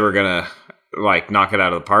realize they were going to like knock it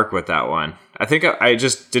out of the park with that one. I think I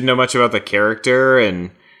just didn't know much about the character,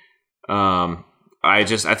 and I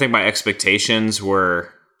think my expectations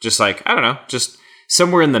were just like, I don't know, just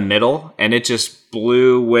somewhere in the middle, and it just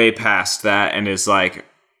blew way past that, and is like,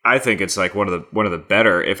 I think it's like one of the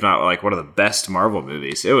better, if not like one of the best Marvel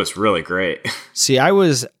movies. It was really great. See, I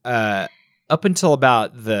was up until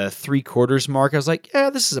about the 3/4 mark, I was like,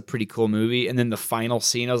 yeah, this is a pretty cool movie, and then the final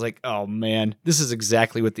scene, I was like, oh man, this is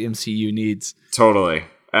exactly what the MCU needs. Totally,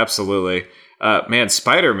 absolutely, man.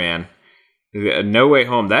 Spider-Man. No Way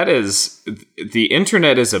Home. That is, the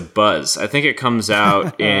internet is abuzz. I think it comes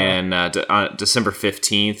out in December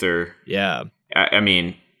 15th or... Yeah. I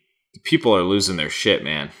mean, people are losing their shit,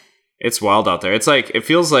 man. It's wild out there. It's like, it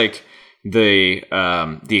feels like the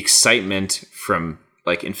excitement from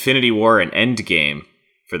like Infinity War and Endgame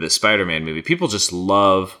for the Spider-Man movie. People just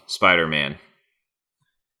love Spider-Man.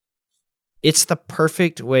 It's the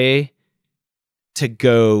perfect way to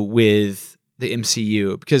go with the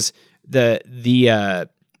MCU because the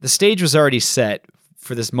stage was already set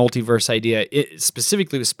for this multiverse idea,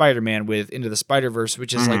 specifically with Spider-Man with Into the Spider-Verse,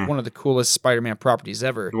 which is like one of the coolest Spider-Man properties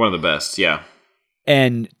ever. One of the best, yeah.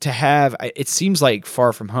 And to have, it seems like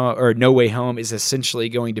Far From Home or No Way Home is essentially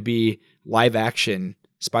going to be live action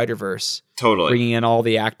Spider-Verse. Totally. Bringing in all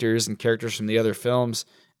the actors and characters from the other films.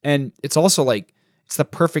 And it's also like, it's the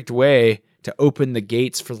perfect way to open the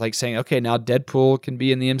gates for like saying, okay, now Deadpool can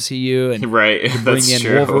be in the MCU and right. bring in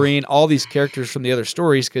true. Wolverine, all these characters from the other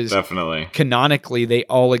stories, because definitely canonically they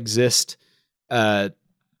all exist, in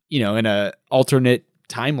a alternate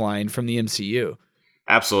timeline from the MCU.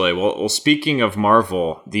 Absolutely. Well, speaking of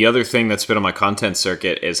Marvel, the other thing that's been on my content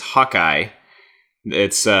circuit is Hawkeye.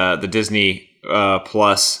 It's the Disney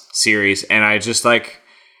Plus series, and I just like,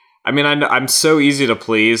 I mean, I'm so easy to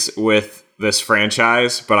please with this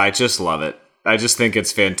franchise, but I just love it. I just think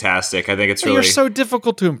it's fantastic. I think it's really... You're so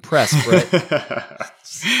difficult to impress, Brett.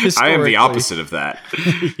 I am the opposite of that.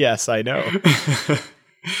 Yes, I know.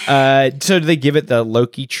 So do they give it the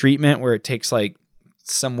Loki treatment where it takes like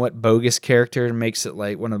somewhat bogus character and makes it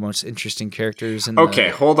like one of the most interesting characters in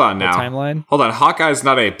hold on now. Timeline. Hold on. Hawkeye's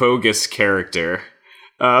not a bogus character.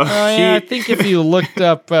 I think if you look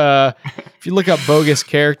up bogus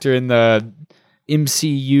character in the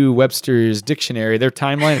MCU Webster's dictionary, their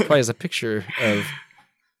timeline probably has a picture of.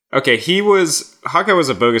 Okay, Hawkeye was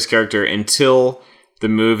a bogus character until the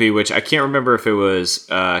movie, which I can't remember if it was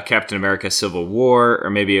Captain America: Civil War or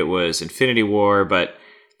maybe it was Infinity War, but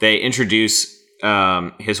they introduce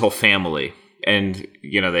his whole family, and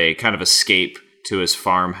they kind of escape to his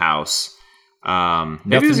farmhouse.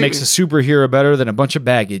 Nothing makes a superhero better than a bunch of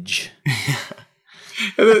baggage.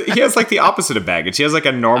 He has like the opposite of baggage. He has like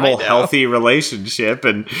a normal, healthy relationship,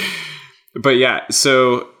 but yeah.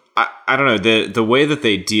 So I don't know the way that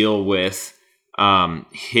they deal with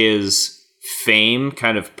his fame,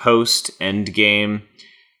 kind of post Endgame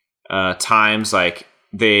times, like.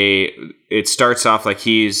 It starts off like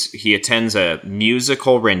he attends a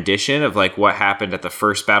musical rendition of like what happened at the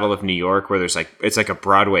first Battle of New York, where it's like a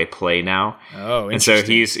Broadway play now. Oh, and so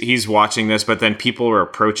he's watching this, but then people are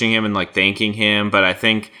approaching him and like thanking him. But I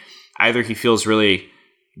think either he feels really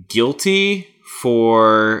guilty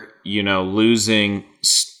for losing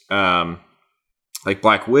like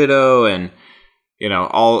Black Widow and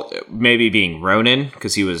all maybe being Ronin,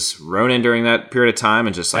 because he was Ronin during that period of time,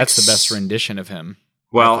 and just like that's the best rendition of him.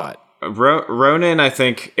 Well, Ronin, I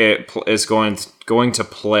think it is going to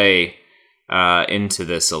play into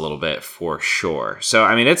this a little bit for sure. So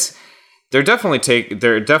I mean, they're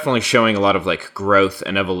definitely showing a lot of like growth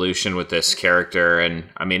and evolution with this character, and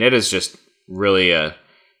I mean, it is just really a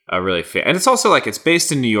really fit. And it's also like it's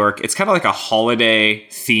based in New York. It's kind of like a holiday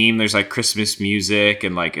theme. There's like Christmas music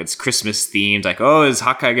and like it's Christmas themed. Like, oh, is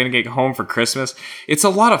Hawkeye going to get home for Christmas? It's a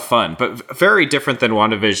lot of fun, but very different than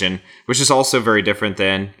WandaVision, which is also very different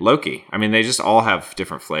than Loki. I mean, they just all have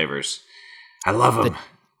different flavors. I love them.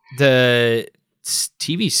 The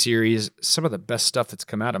TV series, some of the best stuff that's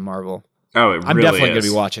come out of Marvel. Oh, I'm definitely going to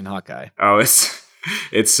be watching Hawkeye. Oh,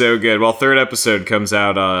 it's so good. Well, third episode comes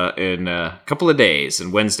out in a couple of days,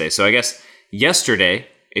 on Wednesday. So I guess yesterday,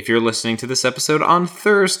 if you're listening to this episode on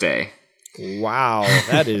Thursday. Wow,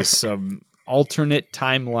 that is some alternate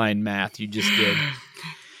timeline math you just did.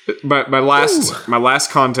 My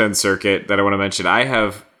last content circuit that I want to mention, I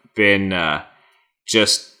have been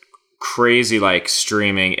just crazy like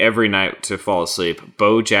streaming every night to fall asleep.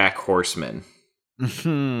 BoJack Horseman.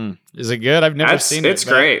 Is it good? I've never seen it. It's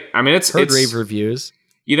great. I mean, it's rave reviews.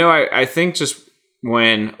 I think just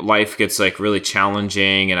when life gets like really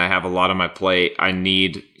challenging and I have a lot on my plate, I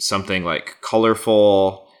need something like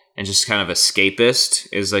colorful and just kind of escapist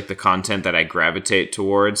is like the content that I gravitate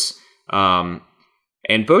towards. And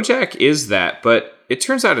BoJack is that, but it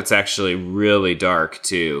turns out it's actually really dark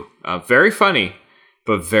too. Very funny,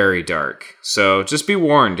 but very dark. So just be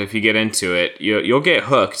warned if you get into it, you'll get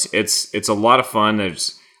hooked. It's a lot of fun.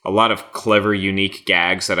 There's a lot of clever, unique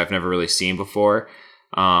gags that I've never really seen before.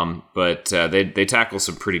 But they tackle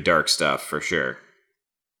some pretty dark stuff for sure.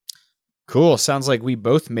 Cool. Sounds like we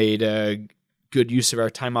both made a good use of our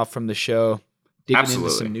time off from the show, digging into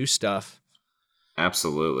some new stuff.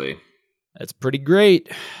 Absolutely. That's pretty great.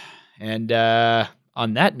 And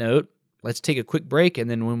on that note, let's take a quick break, and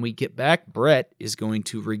then when we get back, Brett is going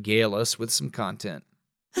to regale us with some content.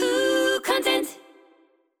 Ooh, content.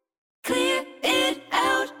 Clear it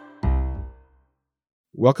out.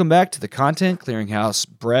 Welcome back to the Content Clearinghouse.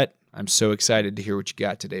 Brett, I'm so excited to hear what you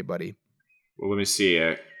got today, buddy. Well, let me see.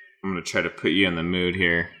 I'm going to try to put you in the mood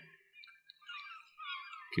here.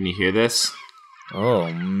 Can you hear this?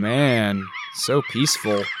 Oh, man. So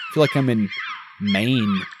peaceful. I feel like I'm in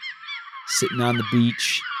Maine, sitting on the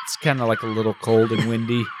beach. It's kind of like a little cold and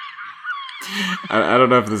windy. I don't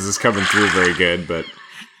know if this is coming through very good, but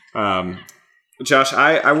Josh,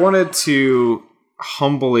 I wanted to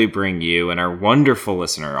humbly bring you and our wonderful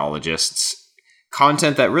listenerologists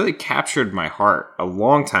content that really captured my heart a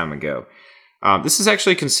long time ago. This is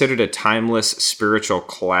actually considered a timeless spiritual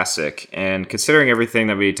classic, and considering everything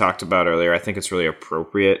that we talked about earlier, I think it's really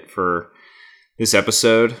appropriate for this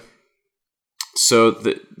episode. So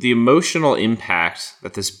the emotional impact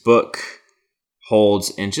that this book holds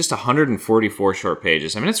in just 144 short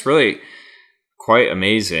pages, I mean, it's really quite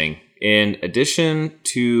amazing. In addition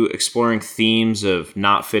to exploring themes of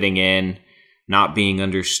not fitting in, not being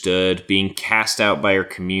understood, being cast out by your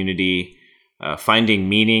community, finding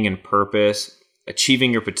meaning and purpose,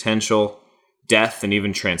 achieving your potential, death, and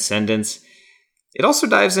even transcendence, it also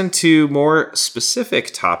dives into more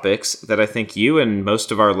specific topics that I think you and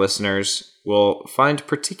most of our listeners will find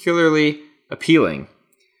particularly appealing,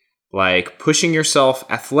 like pushing yourself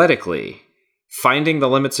athletically, finding the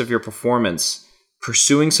limits of your performance,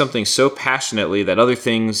 pursuing something so passionately that other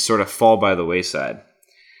things sort of fall by the wayside.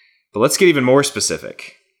 But let's get even more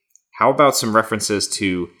specific. How about some references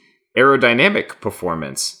to aerodynamic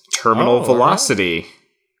performance, terminal velocity,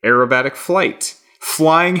 aerobatic flight,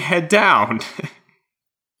 flying head down?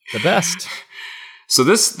 The best. So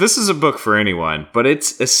this is a book for anyone, but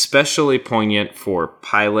it's especially poignant for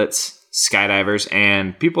pilots, skydivers,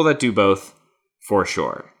 and people that do both for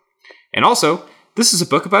sure. And also, this is a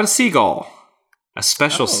book about a seagull, a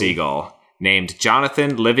special seagull named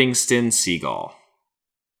Jonathan Livingston Seagull.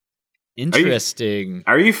 Interesting.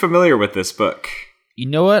 Are you familiar with this book? You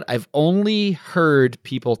know what? I've only heard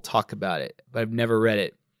people talk about it, but I've never read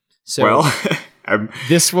it. So Well,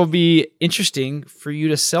 this will be interesting for you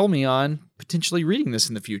to sell me on potentially reading this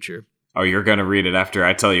in the future. oh, you're going to read it after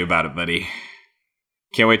I tell you about it, buddy.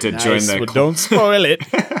 Can't wait to join the... Well, don't spoil it.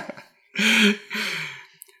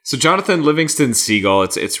 So Jonathan Livingston Seagull,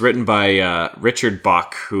 it's written by Richard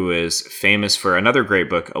Bach, who is famous for another great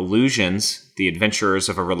book, Illusions, The Adventurers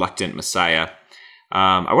of a Reluctant Messiah.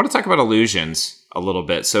 I want to talk about Illusions a little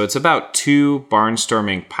bit. So it's about two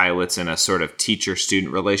barnstorming pilots in a sort of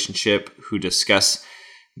teacher-student relationship who discuss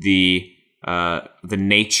the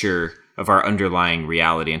nature of our underlying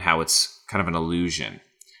reality and how it's kind of an illusion.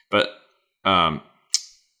 But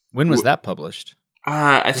when was that published?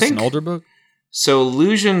 I think an older book. So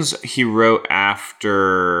Illusions he wrote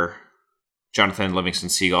after Jonathan Livingston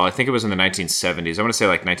Seagull. I think it was in the 1970s. I want to say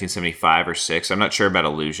like 1975 or 6. I'm not sure about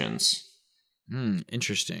Illusions.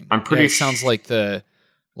 Interesting. I'm pretty it sounds like the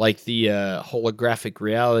holographic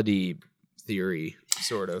reality theory,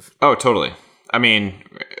 sort of. Oh, totally. I mean,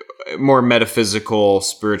 more metaphysical,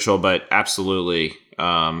 spiritual, but absolutely.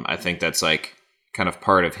 I think that's like kind of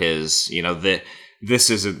part of his,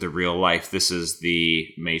 this isn't the real life. This is the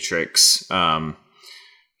Matrix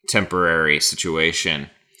temporary situation.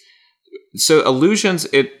 So Illusions,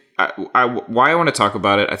 why I want to talk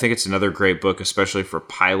about it, I think it's another great book, especially for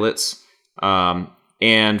pilots.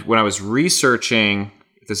 And when I was researching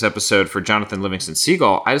this episode for Jonathan Livingston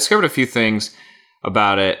Seagull, I discovered a few things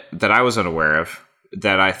about it that I was unaware of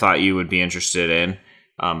that I thought you would be interested in.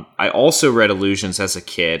 I also read Illusions as a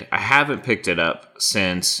kid. I haven't picked it up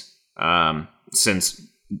since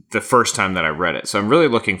the first time that I read it. So I'm really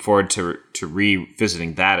looking forward to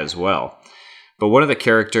revisiting that as well. But one of the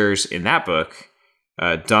characters in that book,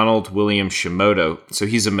 Donald William Shimoda, so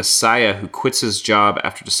he's a messiah who quits his job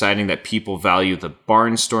after deciding that people value the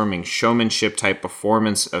barnstorming showmanship type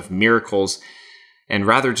performance of miracles and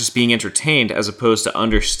rather just being entertained as opposed to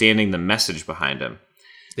understanding the message behind them.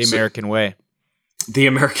 The American way. The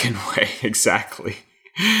American way, exactly.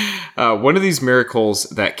 One of these miracles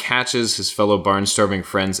that catches his fellow barnstorming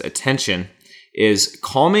friend's attention is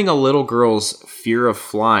calming a little girl's fear of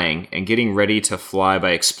flying and getting ready to fly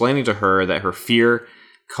by explaining to her that her fear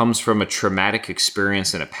comes from a traumatic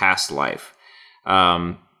experience in a past life.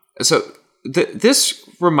 This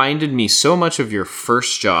reminded me so much of your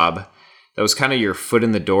first job. That was kind of your foot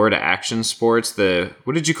in the door to action sports.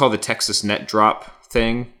 What did you call the Texas net drop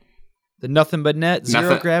thing? The nothing but net,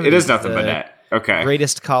 zero gravity. It is nothing but net. Okay.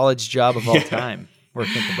 Greatest college job of all time,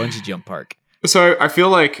 working at the bungee jump park. So I feel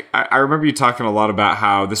like I remember you talking a lot about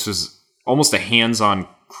how this was almost a hands-on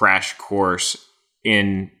crash course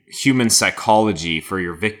in human psychology for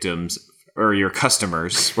your victims or your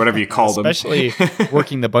customers, whatever you call them. Especially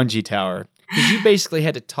working the bungee tower. Because you basically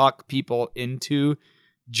had to talk people into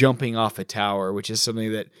jumping off a tower, which is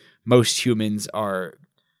something that most humans are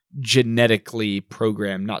genetically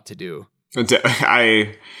programmed not to do. You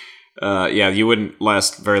wouldn't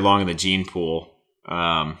last very long in the gene pool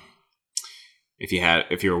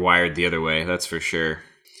if you were wired the other way. That's for sure.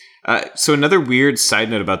 So another weird side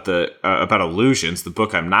note about Illusions, the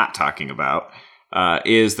book I'm not talking about,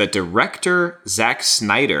 is that director Zack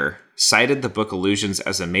Snyder cited the book Illusions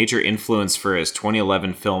as a major influence for his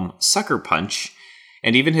 2011 film Sucker Punch,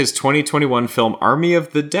 and even his 2021 film Army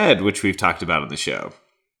of the Dead, which we've talked about on the show.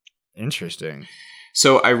 Interesting.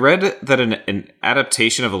 So I read that an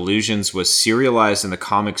adaptation of Illusions was serialized in the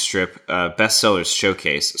comic strip Bestsellers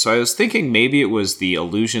Showcase. So I was thinking maybe it was the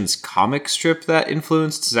Illusions comic strip that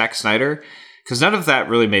influenced Zack Snyder, because none of that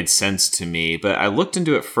really made sense to me. But I looked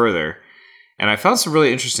into it further, and I found some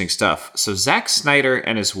really interesting stuff. So Zack Snyder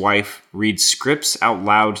and his wife read scripts out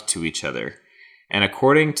loud to each other. And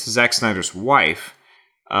according to Zack Snyder's wife,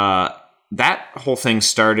 that whole thing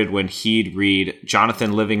started when he'd read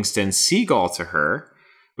Jonathan Livingston Seagull to her,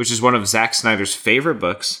 which is one of Zack Snyder's favorite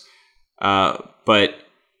books. But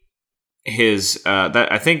his his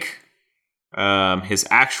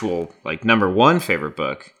actual number one favorite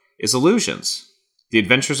book is Illusions. The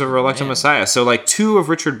Adventures of a Reluctant Messiah. So like 2 of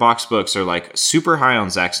Richard Bach's books are like super high on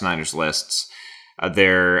Zack Snyder's lists.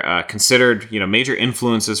 They're considered, major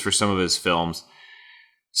influences for some of his films.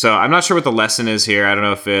 So I'm not sure what the lesson is here. I don't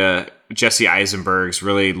know if Jesse Eisenberg's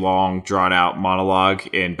really long, drawn-out monologue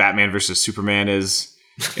in Batman vs. Superman is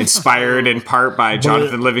inspired in part by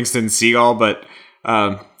Jonathan Livingston Seagull, but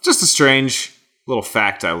just a strange little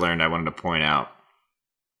fact I learned I wanted to point out.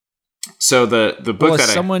 So the book that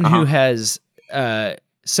someone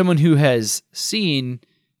who has seen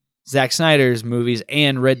Zack Snyder's movies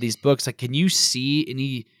and read these books, like, can you see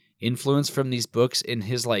any influence from these books in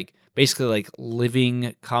his basically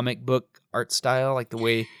living comic book art style, like the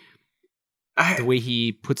way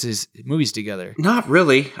he puts his movies together? Not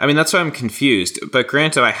really. I mean, that's why I'm confused. But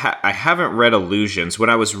granted, I haven't read Illusions. When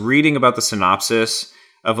I was reading about the synopsis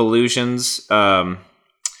of Illusions, I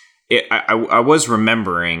was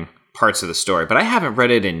remembering parts of the story, but I haven't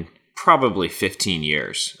read it in probably 15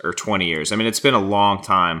 years or 20 years. I mean, it's been a long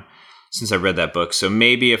time since I read that book. So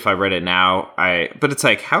maybe if I read it now, but it's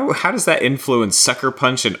like, how does that influence Sucker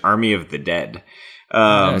Punch and Army of the Dead?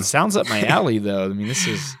 It sounds up my alley, though. I mean, this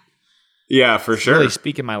is... Yeah, for sure. Really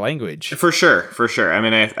speaking my language. For sure. I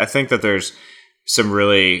mean, I think that there's some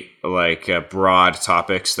really broad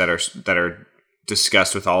topics that are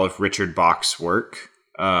discussed with all of Richard Bach's work.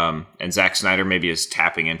 And Zack Snyder maybe is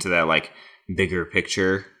tapping into that bigger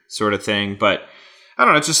picture sort of thing. But I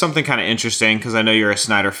don't know, it's just something kind of interesting because I know you're a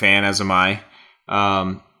Snyder fan, as am I.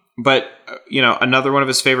 But another one of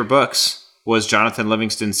his favorite books was Jonathan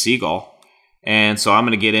Livingston Seagull. And so I'm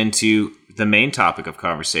going to get into the main topic of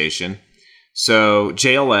conversation. So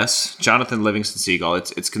JLS, Jonathan Livingston Seagull,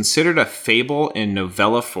 it's considered a fable in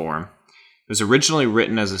novella form. It was originally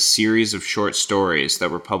written as a series of short stories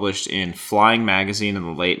that were published in Flying Magazine in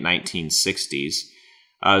the late 1960s.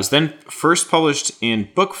 It was then first published in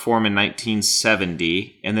book form in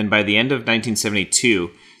 1970, and then by the end of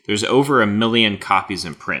 1972, there's over 1 million copies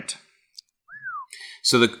in print.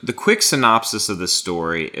 So the quick synopsis of this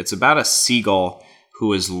story, it's about a seagull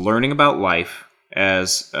who is learning about life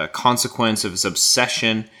as a consequence of his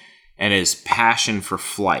obsession and his passion for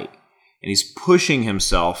flight. And he's pushing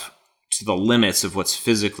himself to the limits of what's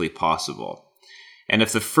physically possible. And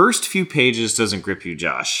if the first few pages doesn't grip you,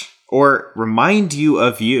 Josh, or remind you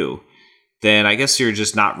of you, then I guess you're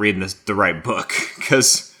just not reading the right book.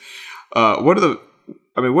 Because what are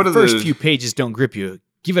the first few pages don't grip you?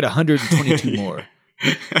 Give it 122 more.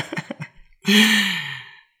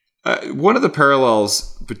 One of the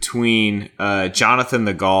parallels between Jonathan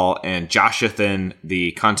the Gaul and Joshathan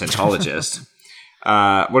the Contentologist,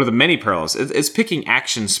 one of the many parallels, is picking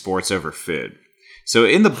action sports over food. So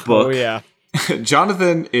in the book,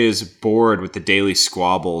 Jonathan is bored with the daily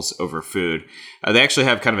squabbles over food. They actually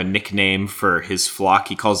have kind of a nickname for his flock.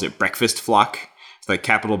 He calls it Breakfast Flock. It's like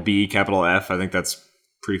capital B, capital F. I think that's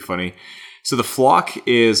pretty funny. So the flock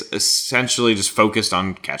is essentially just focused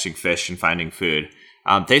on catching fish and finding food.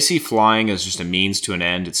 They see flying as just a means to an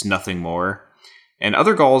end. It's nothing more. And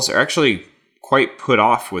other gulls are actually quite put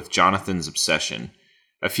off with Jonathan's obsession.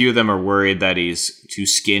 A few of them are worried that he's too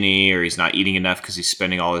skinny or he's not eating enough because he's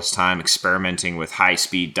spending all his time experimenting with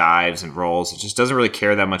high-speed dives and rolls. It just doesn't really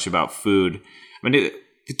care that much about food. I mean,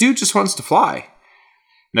 the dude just wants to fly.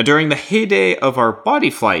 Now, during the heyday of our body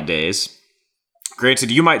flight days,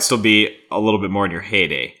 granted, you might still be a little bit more in your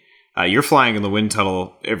heyday. You're flying in the wind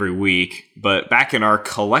tunnel every week, but back in our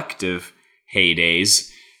collective heydays,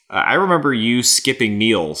 I remember you skipping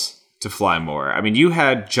meals to fly more. I mean, you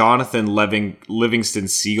had Jonathan Livingston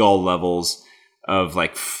Seagull levels of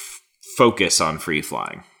focus on free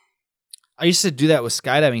flying. I used to do that with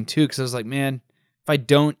skydiving too, because I was like, man, if I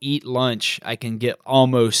don't eat lunch, I can get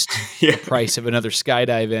almost the price of another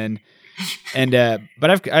skydive in. And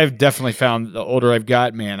but I've definitely found the older I've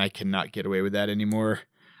got, man, I cannot get away with that anymore.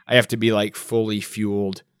 I have to be fully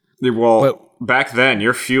fueled. Well, back then,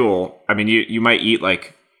 your fuel, I mean, you might eat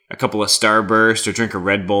a couple of Starburst or drink a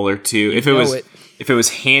Red Bull or two. If it was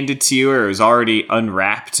handed to you or it was already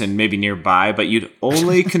unwrapped and maybe nearby, but you'd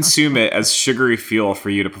only consume it as sugary fuel for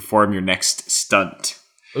you to perform your next stunt.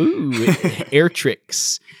 Ooh, air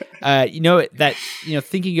tricks.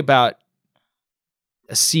 Thinking about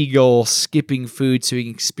a seagull skipping food so he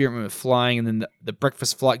can experiment with flying, and then the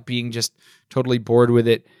breakfast flock being just totally bored with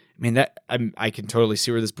it. I mean, I can totally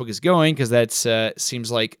see where this book is going, because that's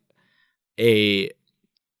seems like an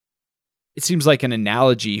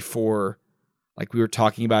analogy for, like we were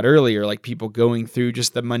talking about earlier, like people going through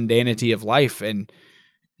just the mundanity of life and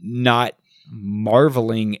not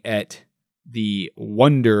marveling at the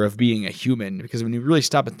wonder of being a human. Because when you really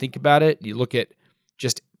stop and think about it, you look at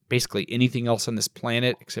just basically anything else on this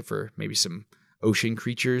planet, except for maybe some ocean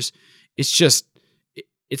creatures.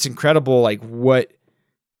 It's incredible, like what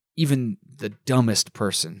even the dumbest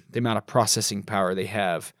person, the amount of processing power they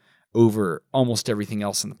have over almost everything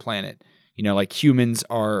else on the planet. Like humans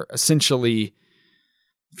are essentially,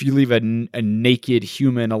 if you leave a naked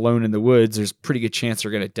human alone in the woods, there's a pretty good chance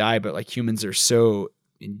they're going to die. But like humans are so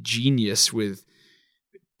ingenious with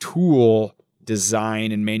tool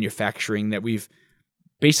design and manufacturing that we've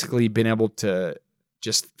basically been able to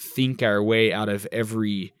just think our way out of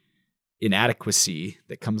every inadequacy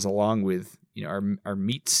that comes along with our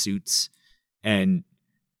meat suits. And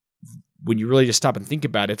when you really just stop and think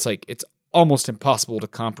about it, it's like it's almost impossible to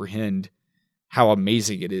comprehend how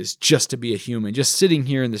amazing it is just to be a human. Just sitting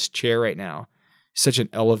here in this chair right now, such an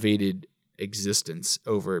elevated existence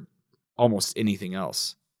over almost anything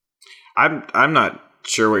else. I'm not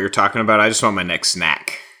sure what you're talking about. I just want my next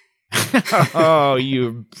snack. Oh,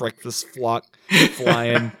 you breakfast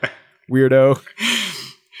flying weirdo.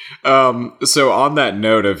 So on that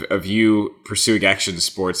note of you pursuing action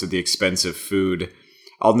sports at the expense of food,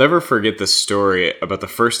 I'll never forget the story about the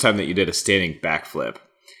first time that you did a standing backflip.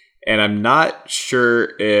 And I'm not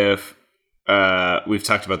sure if we've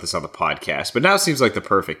talked about this on the podcast, but now seems like the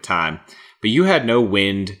perfect time. But you had no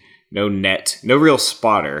wind, no net, no real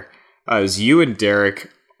spotter. It was you and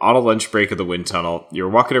Derek on a lunch break of the wind tunnel. You were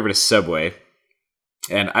walking over to Subway.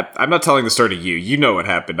 And I'm not telling the story to you. You know what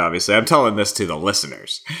happened, obviously. I'm telling this to the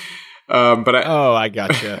listeners. I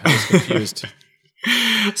gotcha. I was confused.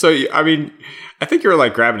 So, I mean, I think you were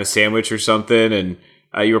like grabbing a sandwich or something, and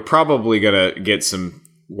you were probably going to get some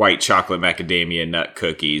white chocolate macadamia nut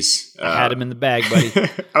cookies. I had them in the bag,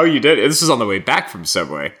 buddy. Oh, you did? This is on the way back from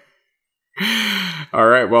Subway. All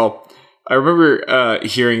right. Well, I remember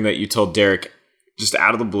hearing that you told Derek just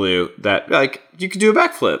out of the blue that like you could do a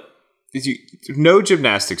backflip. No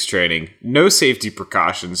gymnastics training, no safety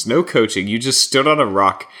precautions, no coaching. You just stood on a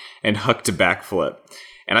rock and hucked a backflip.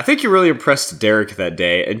 And I think you really impressed Derek that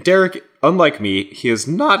day. And Derek, unlike me, he is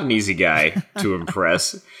not an easy guy to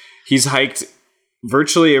impress. He's hiked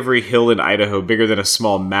virtually every hill in Idaho bigger than a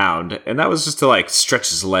small mound. And that was just to like stretch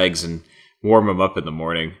his legs and warm him up in the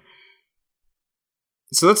morning.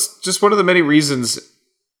 So that's just one of the many reasons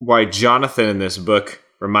why Jonathan in this book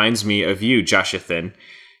reminds me of you, Joshathan.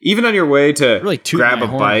 Even on your way to really grab a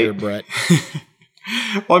bite. Here, Brett.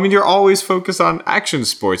 Well, I mean, you're always focused on action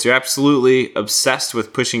sports. You're absolutely obsessed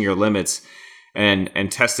with pushing your limits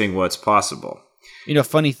and testing what's possible.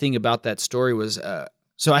 Funny thing about that story was,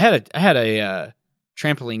 so I had a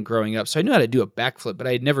trampoline growing up, so I knew how to do a backflip, but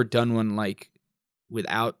I had never done one like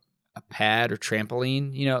without a pad or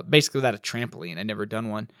trampoline. Basically without a trampoline, I'd never done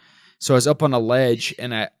one. So I was up on a ledge,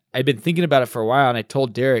 and I'd been thinking about it for a while, and I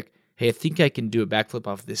told Derek, hey, I think I can do a backflip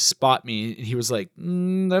off this spot me. And he was like,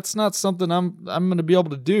 that's not something I'm going to be able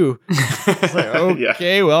to do. I was like,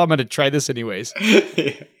 okay, yeah. Well, I'm going to try this anyways.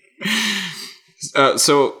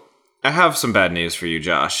 So I have some bad news for you,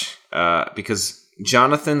 Josh, because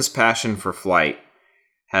Jonathan's passion for flight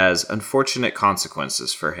has unfortunate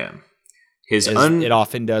consequences for him. It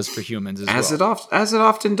often does for humans as well. As it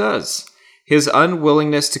often does. His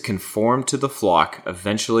unwillingness to conform to the flock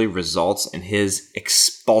eventually results in his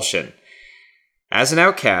expulsion. As an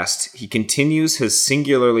outcast, he continues his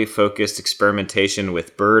singularly focused experimentation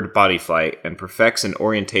with bird body flight and perfects an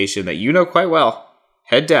orientation that you know quite well.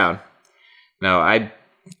 Head down. Now, I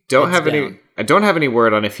don't have any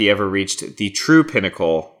word on if he ever reached the true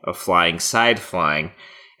pinnacle of flying, side flying,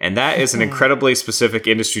 and that is an incredibly specific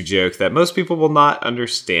industry joke that most people will not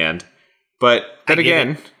understand. But then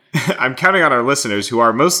again, I'm counting on our listeners who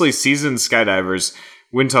are mostly seasoned skydivers,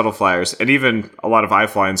 wind tunnel flyers, and even a lot of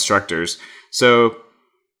iFly instructors. So,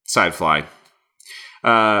 side flying.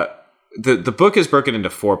 The book is broken into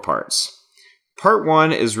 4 parts. Part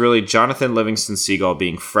 1 is really Jonathan Livingston Seagull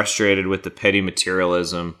being frustrated with the petty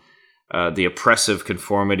materialism, the oppressive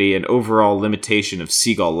conformity, and overall limitation of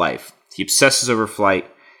seagull life. He obsesses over flight.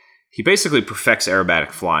 He basically perfects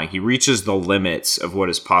aerobatic flying. He reaches the limits of what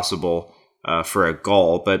is possible for a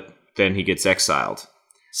gull, but then he gets exiled.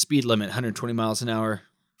 Speed limit, 120 miles an hour.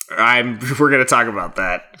 We're going to talk about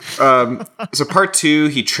that. So part 2,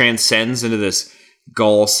 he transcends into this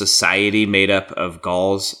gull society made up of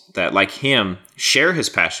gulls that, like him, share his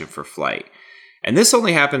passion for flight. And this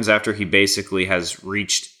only happens after he basically has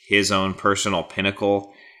reached his own personal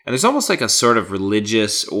pinnacle. And there's almost like a sort of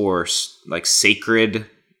religious or like sacred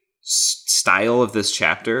style of this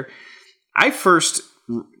chapter. I first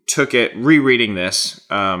took it, rereading this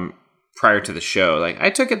prior to the show, like I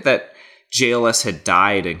took it that JLS had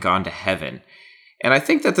died and gone to heaven. And I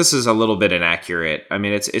think that this is a little bit inaccurate. I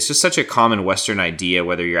mean, it's just such a common Western idea,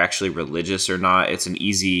 whether you're actually religious or not. It's an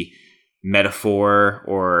easy metaphor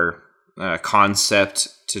or concept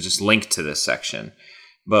to just link to this section.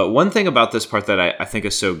 But one thing about this part that I think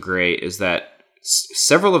is so great is that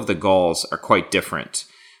several of the Gauls are quite different,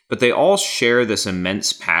 but they all share this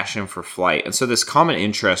immense passion for flight. And so this common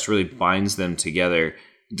interest really binds them together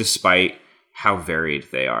despite how varied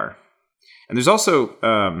they are. And there's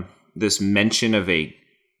also this mention of a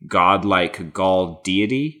godlike Gaul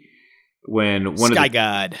deity when one Sky of the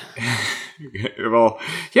God. well,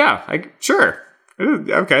 yeah, sure.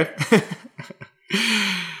 Okay.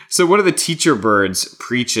 So one of the teacher birds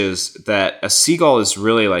preaches that a seagull is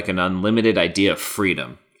really like an unlimited idea of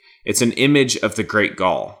freedom. It's an image of the great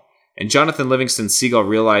Gaul. And Jonathan Livingston Seagull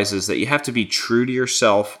realizes that you have to be true to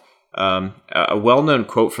yourself. A well-known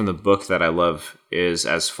quote from the book that I love is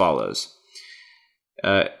as follows.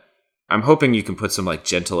 I'm hoping you can put some like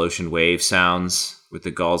gentle ocean wave sounds with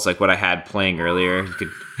the gulls, like what I had playing earlier. You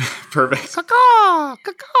could perfect. Caw,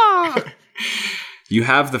 caw. You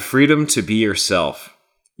have the freedom to be yourself,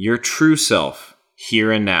 your true self,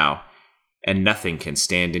 here and now, and nothing can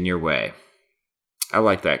stand in your way. I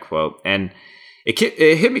like that quote, and it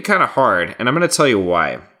hit me kind of hard, and I'm going to tell you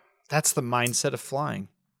why. That's the mindset of flying.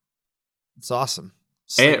 It's awesome.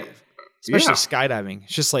 And, Especially skydiving.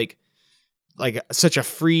 It's just like such a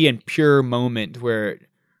free and pure moment where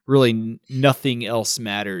really nothing else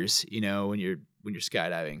matters, you know, when you're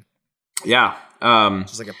skydiving. Yeah.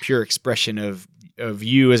 It's like a pure expression of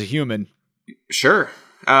you as a human. Sure.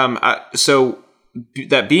 So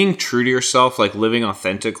that being true to yourself, like living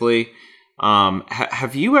authentically,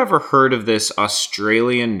 have you ever heard of this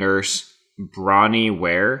Australian nurse, Bronnie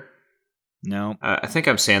Ware? No. I think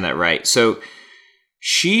I'm saying that right. So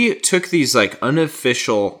she took these like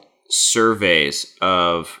unofficial surveys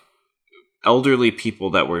of elderly people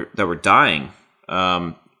that were dying,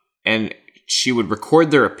 and she would record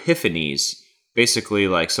their epiphanies, basically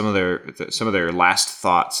like some of their last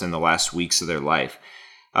thoughts in the last weeks of their life.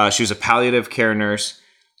 She was a palliative care nurse,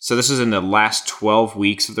 so this was in the last 12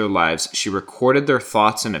 weeks of their lives. She recorded their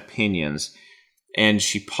thoughts and opinions, and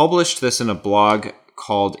she published this in a blog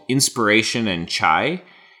called Inspiration and Chai.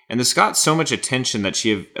 And this got so much attention that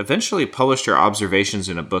she eventually published her observations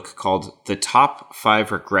in a book called The Top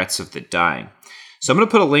 5 Regrets of the Dying. So I'm going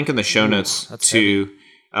to put a link in the show notes to...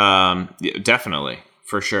 definitely,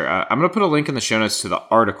 for sure. I'm going to put a link in the show notes to the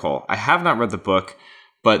article. I have not read the book,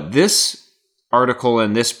 but this article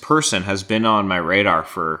and this person has been on my radar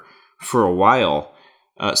for a while.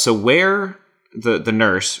 So where the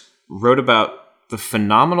nurse wrote about the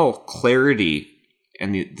phenomenal clarity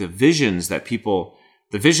and the vision that people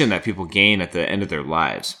gain at the end of their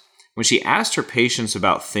lives. When she asked her patients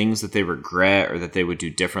about things that they regret or that they would do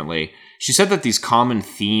differently, she said that these common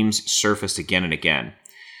themes surfaced again and again.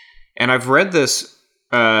 And I've read this,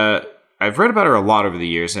 I've read about her a lot over the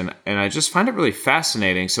years, and I just find it really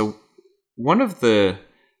fascinating. So one of the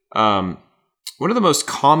most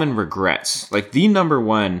common regrets, like the number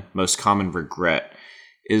one most common regret,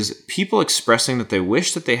 is people expressing that they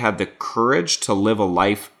wish that they had the courage to live a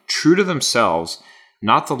life true to themselves,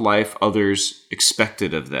 not the life others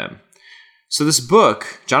expected of them. So this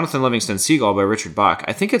book, Jonathan Livingston Seagull by Richard Bach,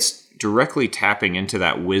 I think it's directly tapping into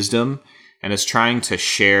that wisdom and is trying to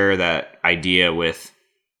share that idea with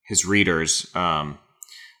his readers,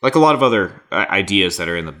 like a lot of other ideas that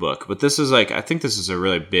are in the book. But this is I think this is a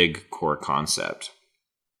really big core concept.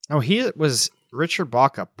 Oh, was Richard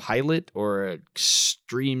Bach a pilot or an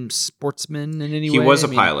extreme sportsman in any way? He was a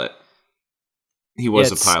pilot. He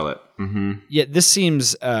was a pilot. Mm-hmm. Yeah, this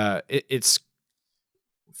seems, it's,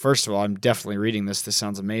 first of all, I'm definitely reading this. This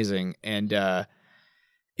sounds amazing. And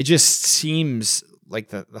it just seems like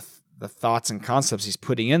the thoughts and concepts he's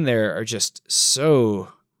putting in there are just so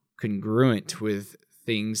congruent with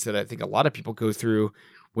things that I think a lot of people go through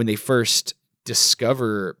when they first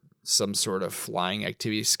discover some sort of flying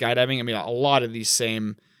activity, skydiving. I mean, a lot of these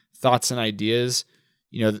same thoughts and ideas,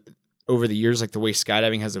 you know, over the years, like the way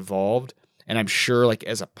skydiving has evolved. And I'm sure, like,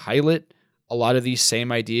 as a pilot, a lot of these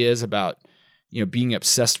same ideas about, you know, being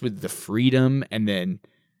obsessed with the freedom, and then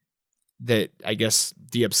that, I guess,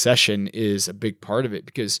 the obsession is a big part of it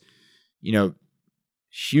because, you know,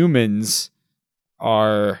 humans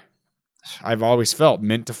are, I've always felt,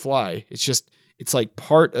 meant to fly. It's like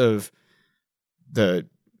part of the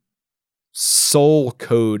soul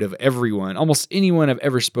code of everyone, almost anyone I've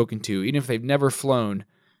ever spoken to, even if they've never flown,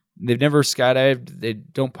 they've never skydived, they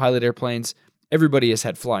don't pilot airplanes. Everybody has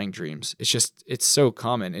had flying dreams. It's so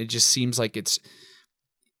common. It just seems like it's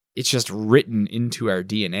just written into our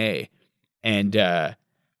DNA. And I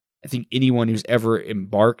think anyone who's ever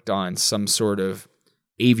embarked on some sort of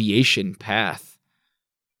aviation path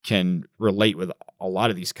can relate with a lot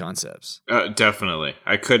of these concepts. Definitely.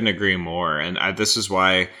 I couldn't agree more. And this is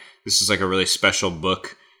why this is like a really special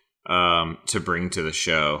book to bring to the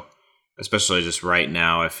show, especially just right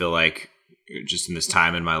now. I feel like just in this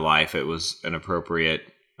time in my life, it was an appropriate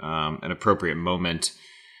moment.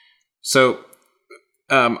 So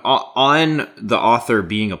on the author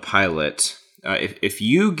being a pilot, if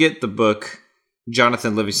you get the book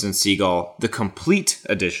Jonathan Livingston Seagull, the complete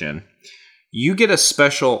edition, you get a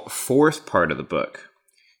special fourth part of the book.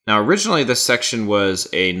 Now, originally, this section was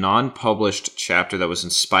a non-published chapter that was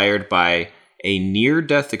inspired by a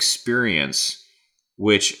near-death experience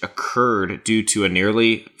which occurred due to a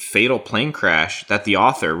nearly fatal plane crash that the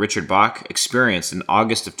author, Richard Bach, experienced in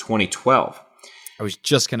August of 2012. I was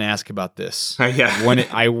just going to ask about this. Yeah.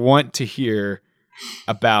 I want to hear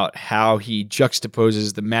about how he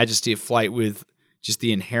juxtaposes the majesty of flight with just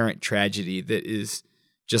the inherent tragedy that is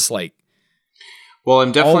just like, well,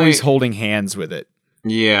 I'm definitely always holding hands with it.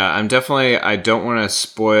 Yeah, I don't want to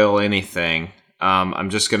spoil anything.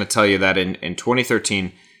 I'm just going to tell you that in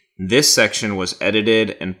 2013, this section was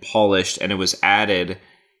edited and polished, and it was added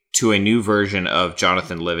to a new version of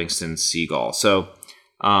Jonathan Livingston's Seagull. So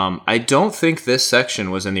I don't think this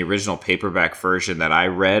section was in the original paperback version that I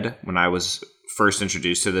read when I was first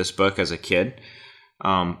introduced to this book as a kid.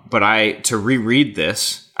 But to reread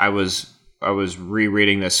this, I was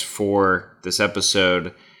rereading this for this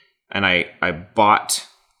episode, and I bought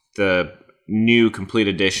the new complete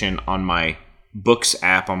edition on my Books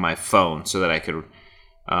app on my phone so that I could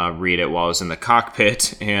read it while I was in the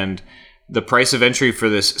cockpit. And the price of entry for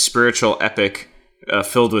this spiritual epic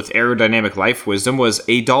filled with aerodynamic life wisdom was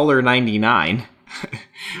 $1.99.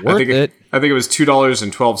 Worth it. I think it was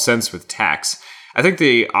 $2.12 with tax. I think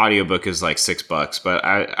the audiobook is like $6, but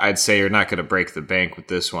I'd say you're not going to break the bank with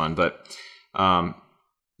this one. But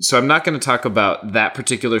so I'm not going to talk about that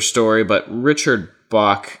particular story, but Richard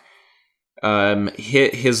Bach,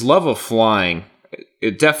 his love of flying,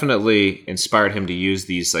 it definitely inspired him to use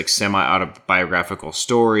these like semi-autobiographical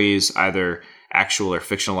stories, either actual or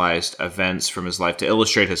fictionalized events from his life to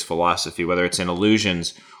illustrate his philosophy, whether it's in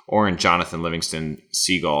Illusions or in Jonathan Livingston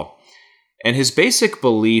Seagull. And his basic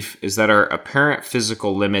belief is that our apparent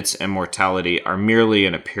physical limits and mortality are merely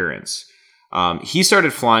an appearance. He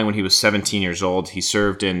started flying when he was 17 years old. He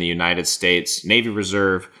served in the United States Navy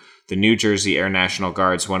Reserve, the New Jersey Air National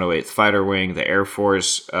Guard's 108th Fighter Wing, the Air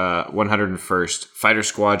Force 101st Fighter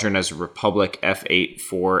Squadron as a Republic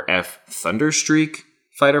F-84F Thunderstreak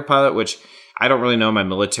fighter pilot, which I don't really know my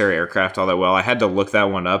military aircraft all that well. I had to look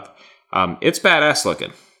that one up. It's badass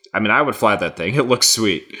looking. I mean, I would fly that thing. It looks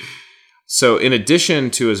sweet. So in addition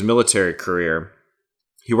to his military career,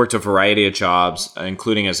 he worked a variety of jobs,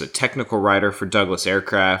 including as a technical writer for Douglas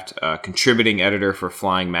Aircraft, contributing editor for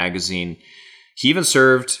Flying Magazine. He even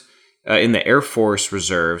served in the Air Force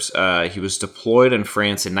Reserves. He was deployed in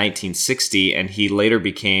France in 1960, and he later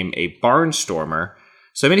became a barnstormer.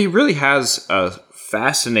 So, I mean, he really has a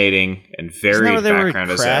fascinating and varied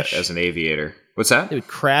background as an aviator. What's that? They would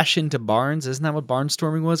crash into barns. Isn't that what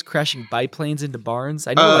barnstorming was? Crashing biplanes into barns?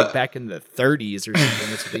 I know like back in the 30s or something,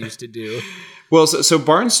 that's what they used to do. Well, so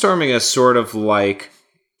barnstorming is sort of like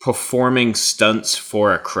performing stunts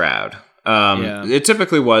for a crowd. It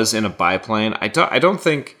typically was in a biplane. I don't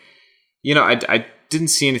think, I didn't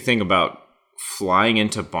see anything about flying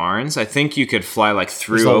into barns. I think you could fly like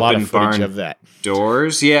through open barn of that.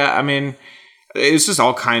 doors. Yeah, I mean, it's just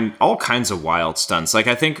all kinds of wild stunts. Like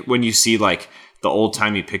I think when you see like the old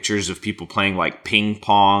timey pictures of people playing like ping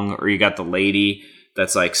pong, or you got the lady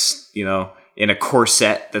that's like in a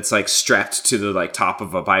corset that's like strapped to the like top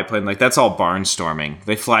of a biplane, like that's all barnstorming.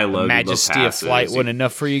 They fly low. The majesty of flight wasn't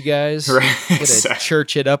enough for you guys. Right, exactly.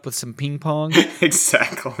 Church it up with some ping pong.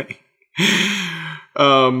 Exactly.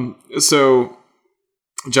 So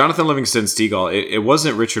Jonathan Livingston Seagull, it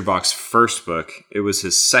wasn't Richard Bach's first book. It was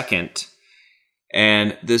his second.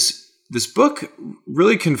 And this book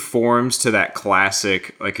really conforms to that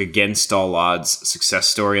classic, like against all odds success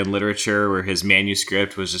story in literature, where his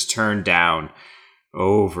manuscript was just turned down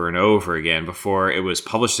over and over again before it was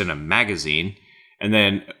published in a magazine, and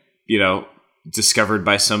then discovered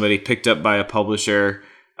by somebody, picked up by a publisher.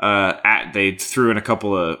 They threw in a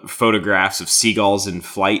couple of photographs of seagulls in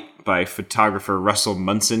flight by photographer Russell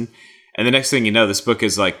Munson, and the next thing you know, this book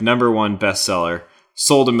is like #1 bestseller.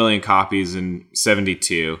 Sold 1 million copies in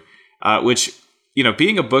 1972, which,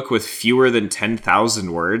 being a book with fewer than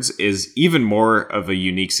 10,000 words is even more of a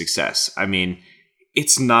unique success. I mean,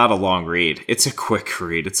 it's not a long read. It's a quick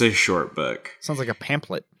read. It's a short book. Sounds like a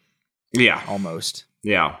pamphlet. Yeah. Almost.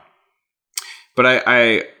 Yeah. But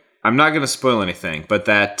I I'm not going to spoil anything, but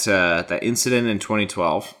that incident in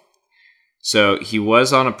 2012. So he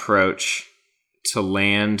was on approach to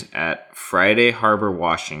land at Friday Harbor,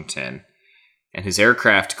 Washington, and his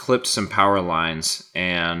aircraft clipped some power lines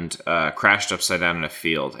and crashed upside down in a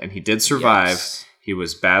field. And he did survive. Yes. He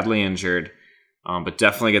was badly injured, but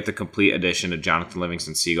definitely get the complete edition of Jonathan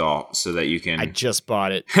Livingston Seagull so that you can... I just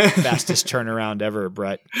bought it. Fastest turnaround ever,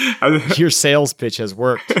 Brett. Your sales pitch has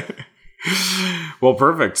worked. Well,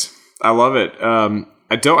 perfect. I love it.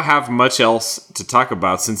 I don't have much else to talk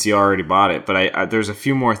about since you already bought it, but there's a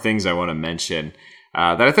few more things I want to mention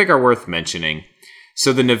that I think are worth mentioning.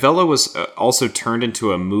 So the novella was also turned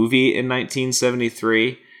into a movie in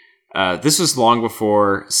 1973. This was long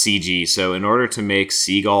before CG, so in order to make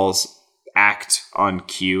seagulls act on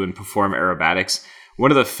cue and perform aerobatics,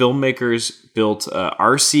 one of the filmmakers built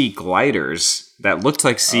RC gliders that looked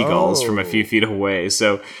like seagulls from a few feet away.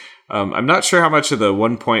 So I'm not sure how much of the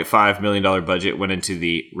 $1.5 million budget went into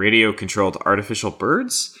the radio-controlled artificial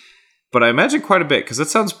birds, but I imagine quite a bit, because that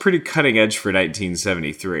sounds pretty cutting edge for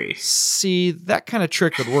 1973. See, that kind of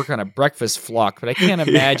trick would work on a breakfast flock, but I can't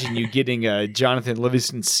imagine you getting a Jonathan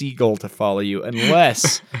Livingston Seagull to follow you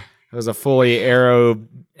unless it was a fully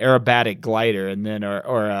aerobatic glider and then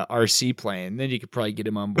or a RC plane. Then you could probably get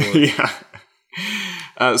him on board. Yeah.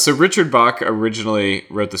 So Richard Bach originally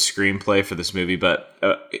wrote the screenplay for this movie, but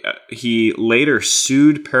he later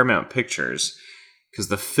sued Paramount Pictures because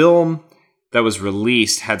the film that was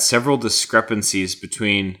released had several discrepancies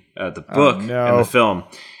between the book and the film,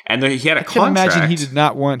 and he had a contract. I can imagine he did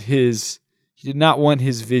not want his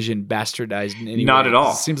vision bastardized in any way. Not at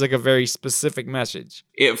all. It seems like a very specific message.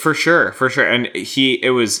 For sure, and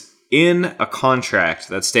it was in a contract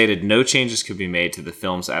that stated no changes could be made to the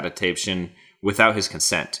film's adaptation without his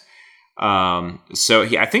consent. So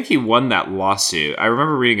I think he won that lawsuit. I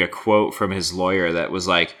remember reading a quote from his lawyer that was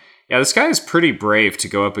like, yeah, this guy is pretty brave to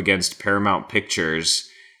go up against Paramount Pictures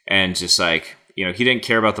and just he didn't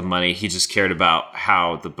care about the money. He just cared about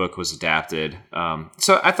how the book was adapted.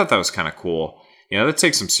 So I thought that was kind of cool. That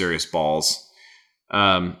takes some serious balls.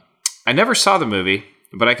 I never saw the movie,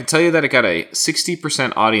 but I can tell you that it got a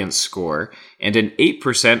 60% audience score and an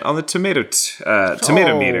 8% on the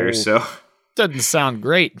tomato meter. So doesn't sound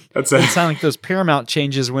great. Doesn't sound like those Paramount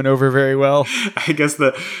changes went over very well. I guess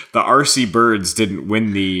the RC birds didn't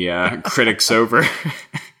win the critics over.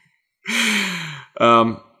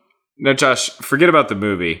 Now, Josh, forget about the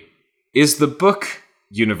movie. Is the book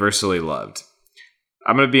universally loved?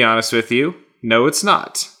 I'm going to be honest with you. No, it's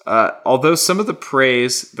not. Although some of the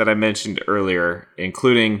praise that I mentioned earlier,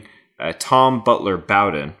 including Tom Butler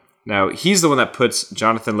Bowden, now he's the one that puts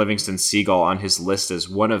Jonathan Livingston Seagull on his list as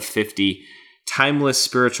one of 50 timeless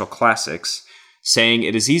spiritual classics, saying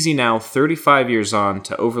it is easy now, 35 years on,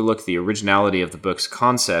 to overlook the originality of the book's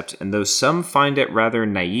concept, and though some find it rather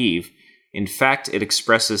naive, in fact, it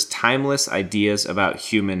expresses timeless ideas about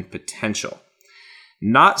human potential.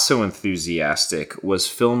 Not so enthusiastic was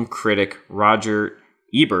film critic Roger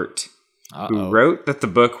Ebert, who wrote that the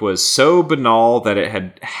book was so banal that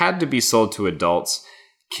it had to be sold to adults.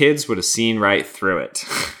 Kids would have seen right through it.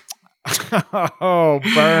 Oh,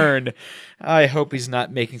 burn. I hope he's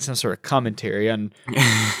not making some sort of commentary on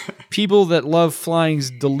people that love flying's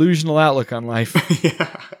delusional outlook on life.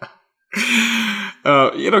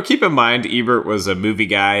 Keep in mind, Ebert was a movie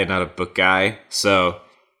guy and not a book guy, so...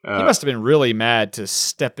 he must have been really mad to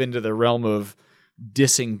step into the realm of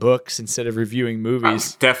dissing books instead of reviewing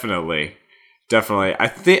movies. Definitely. I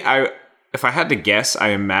think if I had to guess, I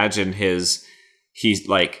imagine he's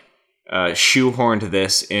shoehorned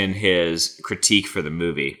this in his critique for the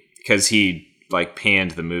movie, because he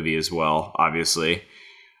panned the movie as well, obviously.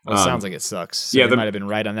 Well, it sounds like it sucks. So he might have been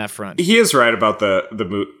right on that front. He is right about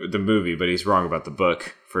the movie, but he's wrong about the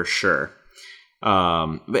book for sure.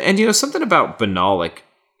 And something about banal,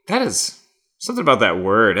 that is something about that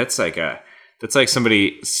word. That's like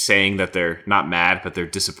somebody saying that they're not mad, but they're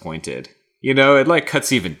disappointed. It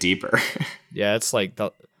cuts even deeper. Yeah, it's like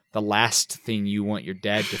the last thing you want your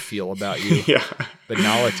dad to feel about you. Yeah.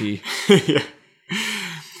 Banality. Yeah.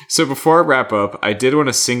 So before I wrap up, I did want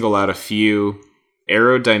to single out a few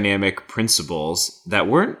aerodynamic principles that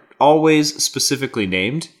weren't always specifically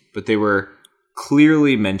named, but they were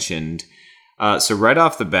clearly mentioned. So right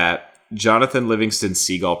off the bat, Jonathan Livingston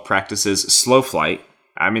Seagull practices slow flight.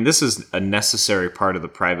 I mean, this is a necessary part of the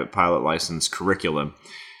private pilot license curriculum,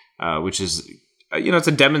 which is, it's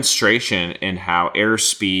a demonstration in how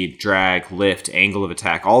airspeed, drag, lift, angle of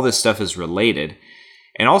attack, all this stuff is related,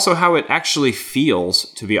 and also how it actually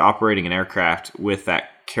feels to be operating an aircraft with that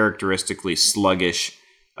characteristically sluggish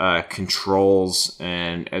controls,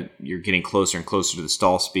 and you're getting closer and closer to the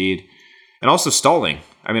stall speed. And also stalling.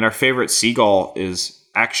 I mean, our favorite Seagull is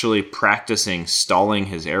actually practicing stalling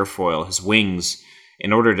his airfoil, his wings,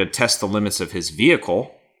 in order to test the limits of his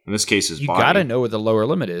vehicle. In this case, his body. You got to know where the lower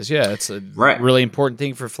limit is. Yeah, it's a really important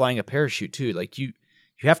thing for flying a parachute, too. Like, you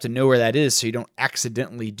have to know where that is so you don't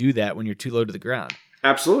accidentally do that when you're too low to the ground.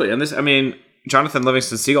 Absolutely. And this, I mean, Jonathan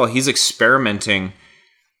Livingston Seagull, he's experimenting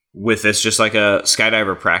with this just like a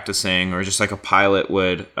skydiver practicing, or just like a pilot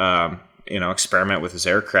would, experiment with his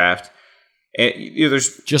aircraft.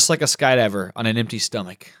 There's just like a skydiver on an empty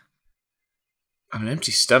stomach. On an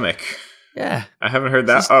empty stomach? Yeah. I haven't heard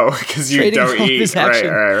that. Oh, because you don't eat.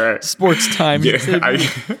 Right. Sports time. Yeah,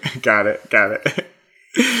 got it.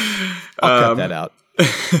 I'll cut that out.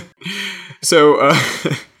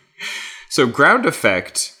 So ground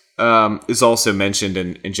effect is also mentioned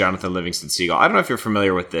in Jonathan Livingston Seagull. I don't know if you're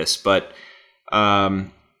familiar with this, but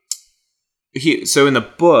in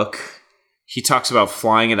the book, he talks about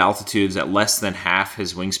flying at altitudes at less than half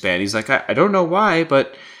his wingspan. He's like, I don't know why,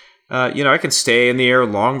 but I can stay in the air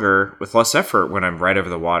longer with less effort when I'm right over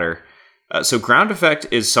the water. So ground effect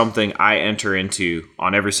is something I enter into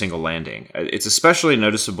on every single landing. It's especially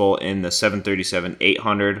noticeable in the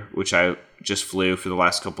 737-800, which I just flew for the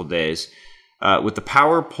last couple of days. With the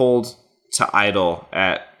power pulled to idle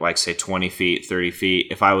at, like, say, 20 feet, 30 feet,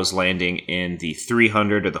 if I was landing in the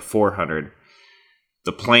 300 or the 400,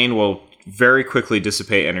 the plane will very quickly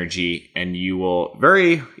dissipate energy, and you will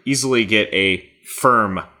very easily get a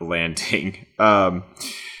firm landing.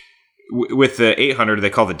 With the 800,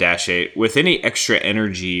 they call the Dash 8. With any extra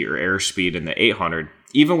energy or airspeed in the 800,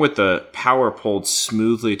 even with the power pulled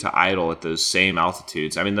smoothly to idle at those same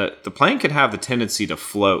altitudes, I mean, the plane can have the tendency to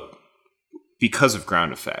float because of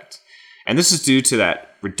ground effect. And this is due to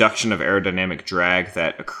that reduction of aerodynamic drag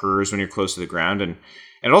that occurs when you're close to the ground. And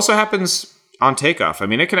it also happens on takeoff. I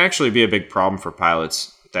mean, it can actually be a big problem for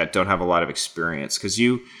pilots that don't have a lot of experience, because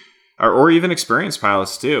or even experienced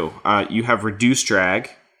pilots too, you have reduced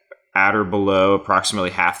drag at or below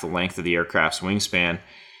approximately half the length of the aircraft's wingspan,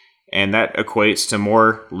 and that equates to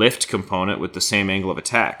more lift component with the same angle of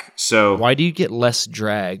attack. So why do you get less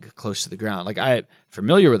drag close to the ground? Like, I'm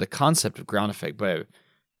familiar with the concept of ground effect, but I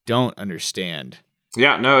don't understand.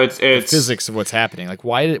 Yeah, no, it's the physics of what's happening. Like,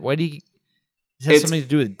 why do you? Does it have something to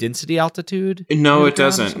do with density altitude? No, it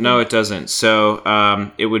doesn't. No, it doesn't.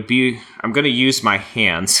 So it would be, I'm going to use my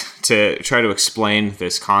hands to try to explain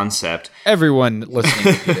this concept. Everyone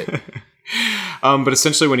listening can get it. But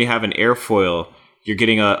essentially, when you have an airfoil, you're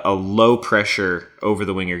getting a low pressure over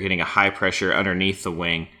the wing. You're getting a high pressure underneath the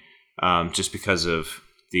wing, just because of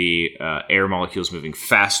the air molecules moving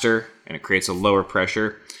faster, and it creates a lower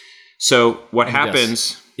pressure. So what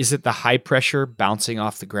happens... Is it the high pressure bouncing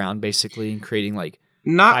off the ground, basically, and creating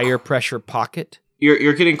higher pressure pocket?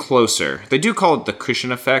 You're getting closer. They do call it the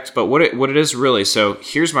cushion effect, but what it is really, so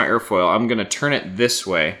here's my airfoil. I'm going to turn it this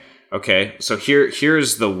way. Okay, so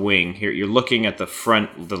here's the wing. Here you're looking at the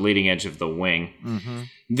front, the leading edge of the wing. Mm-hmm.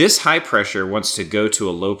 This high pressure wants to go to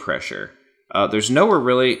a low pressure. There's nowhere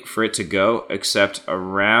really for it to go except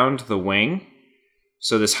around the wing.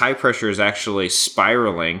 So this high pressure is actually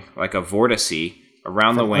spiraling like a vortice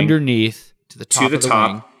around the wing, underneath to the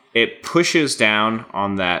top. Wing. It pushes down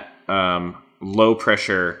on that low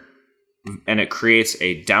pressure, and it creates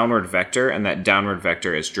a downward vector, and that downward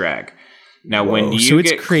vector is drag. Now, when you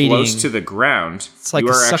get close to the ground, it's like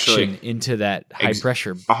a suction into that high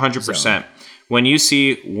pressure. 100%. When you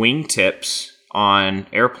see wingtips on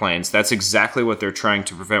airplanes, that's exactly what they're trying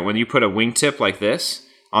to prevent. When you put a wingtip like this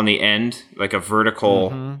on the end, like a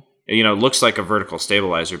vertical. Mm-hmm. Looks like a vertical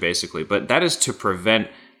stabilizer, basically. But that is to prevent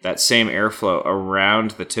that same airflow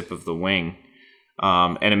around the tip of the wing,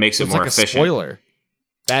 and it makes it more efficient. It's like a spoiler.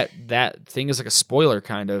 That thing is like a spoiler,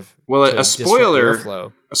 kind of. Well, a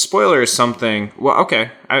spoiler is something... Well,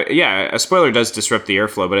 okay. A spoiler does disrupt the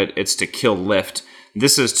airflow, but it's to kill lift.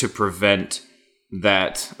 This is to prevent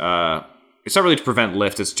that... it's not really to prevent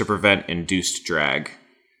lift, it's to prevent induced drag.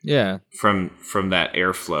 Yeah, from that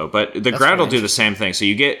airflow, but the ground will do the same thing. So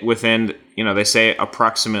you get within, they say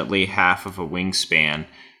approximately half of a wingspan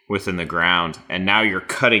within the ground, and now you're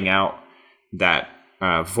cutting out that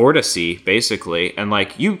vortice basically, and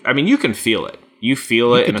you can feel it. You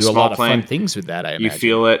feel it in a small plane. You can do a lot of fun things with that. I imagine. You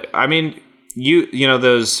feel it. I mean,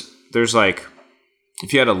 there's like,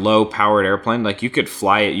 if you had a low powered airplane, you could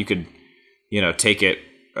fly it. You could, take it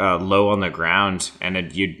low on the ground, and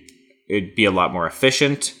it'd be a lot more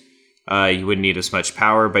efficient. You wouldn't need as much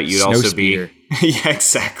power, but you'd also be... Yeah,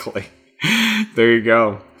 exactly. There you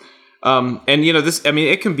go. And,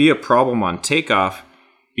 it can be a problem on takeoff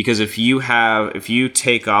because if you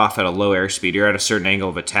take off at a low airspeed, you're at a certain angle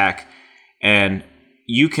of attack, and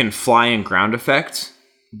you can fly in ground effect.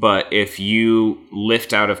 But if you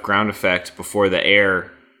lift out of ground effect before the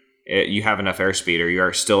air, you have enough airspeed, or you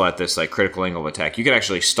are still at this like critical angle of attack, you can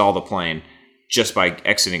actually stall the plane just by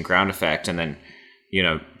exiting ground effect, and then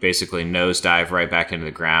basically nosedive right back into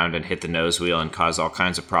the ground and hit the nose wheel and cause all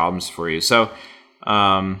kinds of problems for you. So,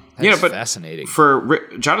 That's fascinating. For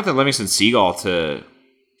Jonathan Livingston Seagull to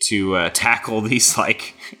tackle these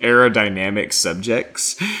like aerodynamic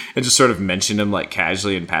subjects and just sort of mention them like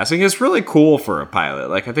casually in passing is really cool for a pilot.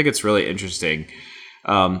 Like, I think it's really interesting.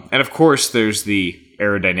 And of course, there's the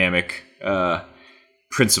aerodynamic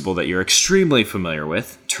principle that you're extremely familiar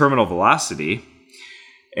with, terminal velocity.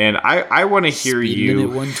 And I want to hear Speed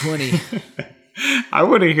limit 120. I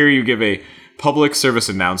want to hear you give a public service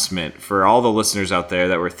announcement for all the listeners out there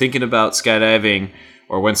that were thinking about skydiving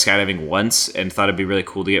or went skydiving once and thought it'd be really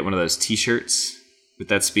cool to get one of those t-shirts with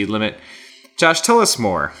that speed limit. Josh, tell us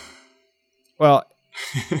more. Well,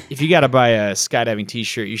 if you got to buy a skydiving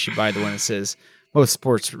t-shirt, you should buy the one that says, most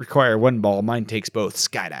sports require one ball, mine takes both,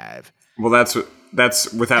 skydive. Well,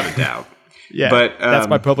 that's without a doubt. Yeah, but that's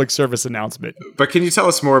my public service announcement. But can you tell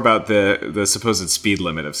us more about the supposed speed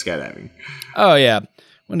limit of skydiving? Oh, yeah.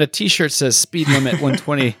 When a t-shirt says speed limit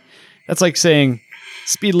 120, that's like saying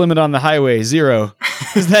speed limit on the highway, 0.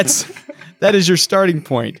 Because that is your starting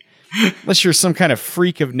point. Unless you're some kind of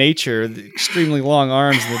freak of nature, the extremely long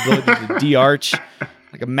arms and the ability to de-arch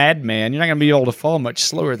like a madman, you're not going to be able to fall much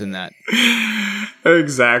slower than that.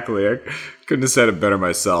 Exactly. I couldn't have said it better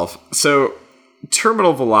myself. So,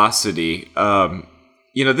 terminal velocity,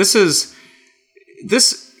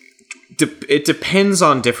 it depends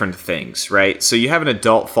on different things, right? So you have an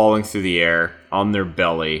adult falling through the air on their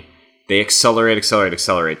belly. They accelerate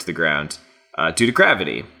to the ground due to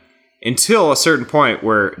gravity until a certain point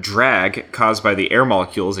where drag caused by the air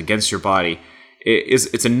molecules against your body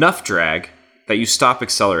it's enough drag that you stop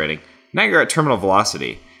accelerating. Now you're at terminal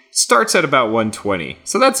velocity. Starts at about 120,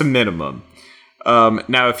 so that's a minimum.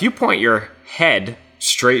 Now, if you point your head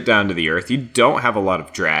straight down to the earth, you don't have a lot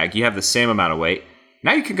of drag. You have the same amount of weight.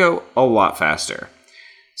 Now you can go a lot faster.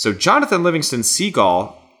 So Jonathan Livingston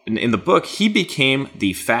Seagull, in the book, he became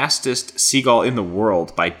the fastest seagull in the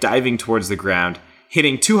world by diving towards the ground,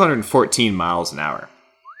 hitting 214 miles an hour.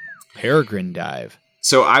 Peregrine dive.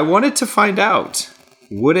 So I wanted to find out,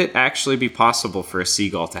 would it actually be possible for a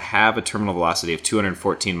seagull to have a terminal velocity of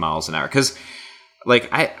 214 miles an hour? Because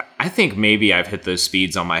I think maybe I've hit those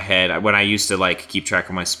speeds on my head. When I used to keep track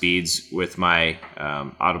of my speeds with my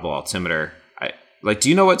audible altimeter, do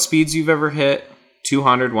you know what speeds you've ever hit?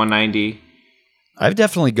 200, 190? I've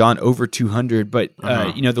definitely gone over 200, but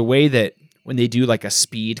the way that when they do a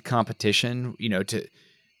speed competition,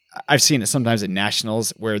 I've seen it sometimes at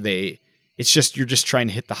nationals where you're just trying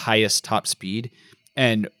to hit the highest top speed.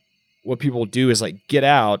 And what people do is get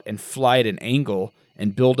out and fly at an angle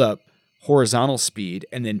and build up horizontal speed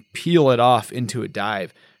and then peel it off into a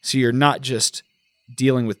dive. So you're not just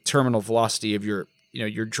dealing with terminal velocity of your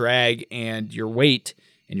drag and your weight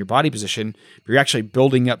and your body position, but you're actually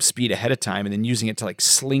building up speed ahead of time and then using it to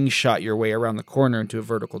slingshot your way around the corner into a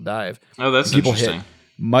vertical dive. Oh, that's people interesting. Hit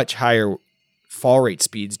much higher fall rate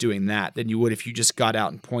speeds doing that than you would if you just got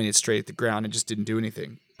out and pointed straight at the ground and just didn't do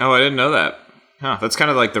anything. Oh, I didn't know that. Huh, that's kind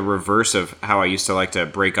of like the reverse of how I used to like to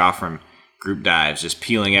break off from group dives, just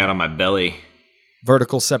peeling out on my belly.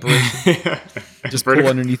 Vertical separation. Just pull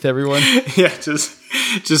underneath everyone. Yeah,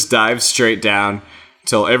 just dive straight down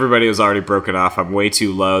till everybody was already broken off. I'm way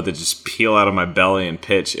too low to just peel out of my belly and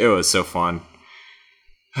pitch. It was so fun.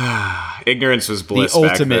 Ignorance was bliss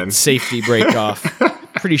back then. The ultimate safety break-off.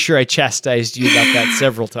 Pretty sure I chastised you about that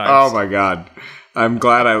several times. Oh my God. I'm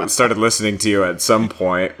glad I started listening to you at some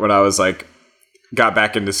point when I was got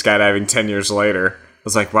back into skydiving 10 years later. I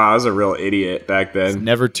was like, wow, I was a real idiot back then. It's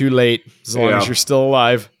never too late, as long as you're still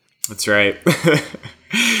alive. That's right.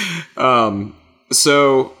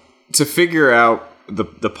 So to figure out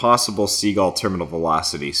the possible seagull terminal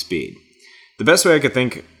velocity speed, the best way I could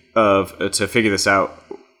think of to figure this out,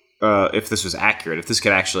 if this was accurate, if this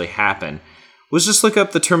could actually happen, was just look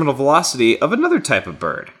up the terminal velocity of another type of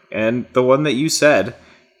bird. And the one that you said,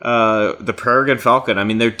 the peregrine falcon, I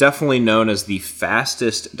mean, they're definitely known as the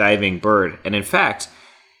fastest diving bird. And in fact,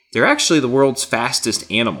 they're actually the world's fastest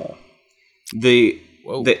animal. They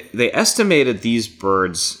estimated these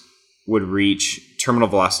birds would reach terminal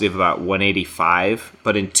velocity of about 185.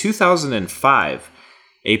 But in 2005,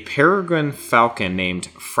 a peregrine falcon named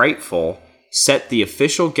Frightful set the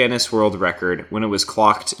official Guinness World Record when it was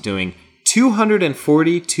clocked doing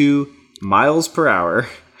 242 miles per hour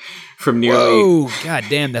from nearly Oh, god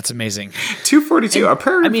damn, that's amazing. 242. A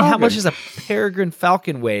peregrine falcon. How much does a peregrine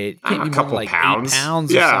falcon weigh? It can't be more than like pounds. 8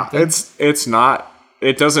 pounds Yeah, or something. it's not.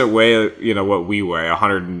 It doesn't weigh, what we weigh,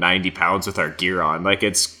 190 pounds with our gear on. Like,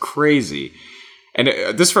 it's crazy. And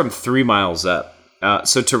this is from 3 miles up.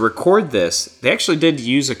 So to record this, they actually did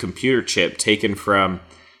use a computer chip taken from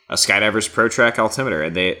a Skydiver's ProTrack altimeter,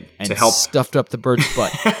 and to help stuffed up the bird's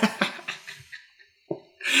butt.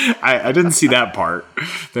 I didn't see that part.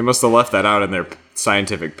 They must have left that out in their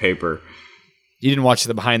scientific paper. You didn't watch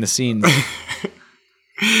the behind the scenes.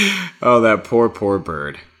 Oh, that poor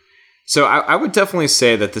bird. So I would definitely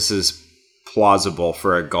say that this is plausible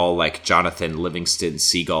for a gull like Jonathan Livingston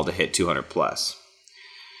Seagull to hit 200 plus.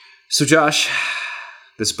 So Josh,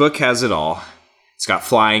 this book has it all. It's got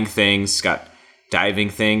flying things, it's got diving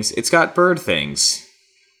things, it's got bird things.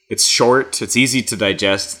 It's short, it's easy to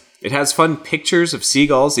digest. It has fun pictures of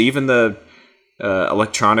seagulls, even the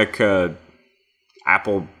electronic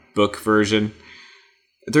Apple book version.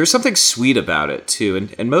 There's something sweet about it, too.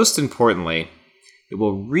 And most importantly, it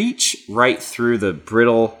will reach right through the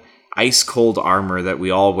brittle, ice-cold armor that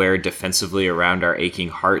we all wear defensively around our aching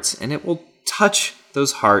hearts, and it will touch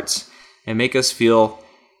those hearts and make us feel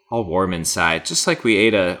all warm inside, just like we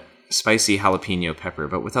ate a spicy jalapeno pepper,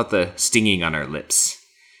 but without the stinging on our lips.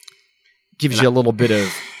 Gives you a little bit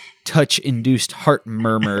of touch-induced heart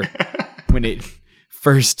murmur when it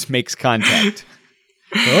first makes contact.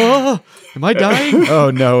 Oh, am I dying?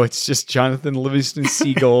 Oh no, it's just Jonathan Livingston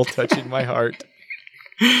Seagull touching my heart.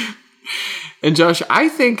 And Josh, I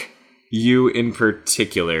think you in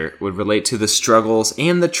particular would relate to the struggles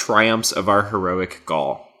and the triumphs of our heroic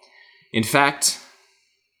gull. In fact,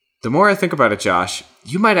 the more I think about it, Josh,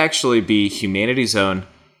 you might actually be humanity's own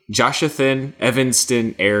Joshathan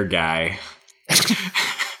Evanston Air Guy.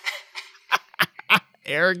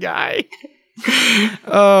 Air Guy.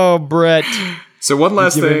 Oh, Brett. So one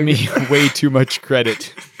last You're giving thing. me way too much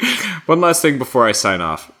credit. One last thing before I sign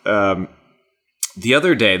off. The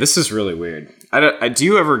other day, this is really weird. Do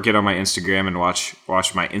you ever get on my Instagram and watch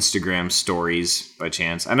my Instagram stories by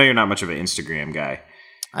chance? I know you're not much of an Instagram guy.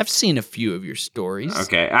 I've seen a few of your stories.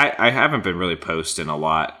 Okay, I haven't been really posting a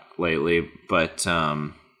lot lately, but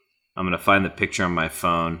I'm going to find the picture on my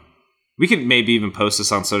phone. We could maybe even post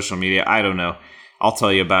this on social media. I don't know. I'll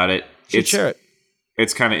tell you about it. Share it.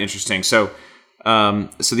 It's kind of interesting. So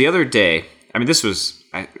the other day, I mean,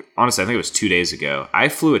 honestly, I think it was 2 days ago. I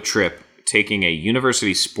flew a trip taking a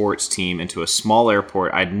university sports team into a small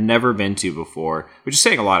airport I'd never been to before, which is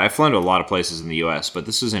saying a lot. I've flown to a lot of places in the U.S., but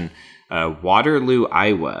this was in Waterloo,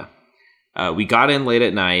 Iowa. We got in late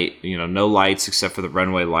at night, no lights except for the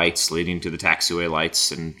runway lights leading to the taxiway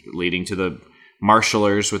lights and leading to the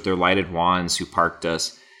marshalers with their lighted wands who parked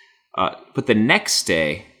us. But the next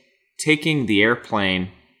day, taking the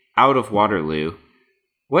airplane out of Waterloo,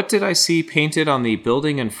 what did I see painted on the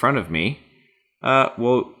building in front of me?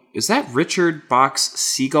 Well, is that Richard Bach's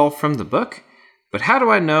Seagull from the book? But how do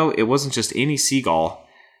I know it wasn't just any seagull?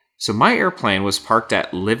 So my airplane was parked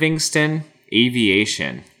at Livingston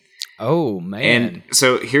Aviation. Oh, man. And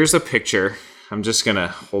so here's a picture. I'm just going to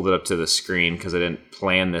hold it up to the screen because I didn't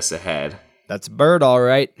plan this ahead. That's a bird, all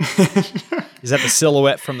right. Is that the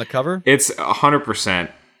silhouette from the cover? It's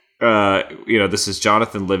 100%. This is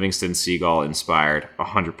Jonathan Livingston Seagull inspired,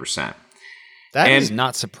 100%. That is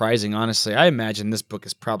not surprising, honestly. I imagine this book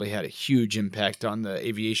has probably had a huge impact on the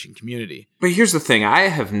aviation community. But here's the thing. I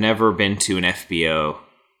have never been to an FBO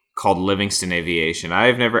called Livingston Aviation.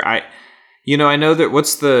 I know that,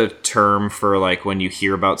 what's the term for like when you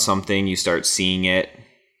hear about something, you start seeing it?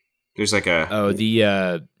 There's like a... Oh,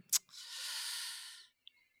 the...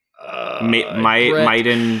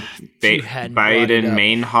 Biden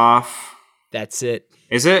Meinhof. That's it.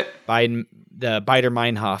 Is it? The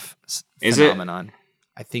Bider-Meinhof phenomenon. Is it?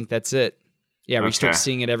 I think that's it. Yeah, we start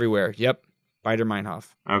seeing it everywhere. Yep. Bider-Meinhof.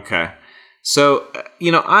 Okay. So,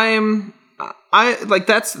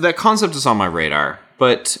 that concept is on my radar,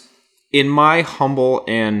 but in my humble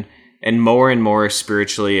and more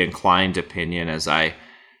spiritually inclined opinion, as I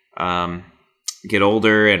get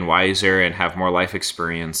older and wiser and have more life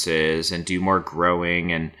experiences and do more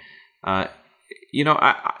growing, and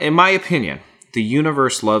in my opinion, the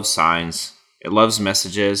universe loves signs. It loves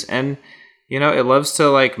messages, and it loves to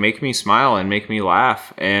like make me smile and make me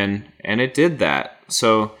laugh, and it did that.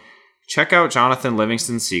 So check out Jonathan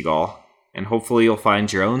Livingston Seagull, and hopefully you'll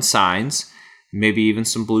find your own signs, maybe even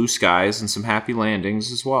some blue skies and some happy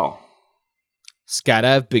landings as well.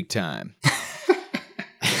 Skydive big time.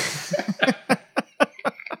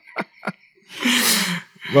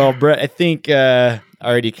 Well, Brett, I think I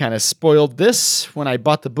already kind of spoiled this when I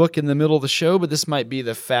bought the book in the middle of the show, but this might be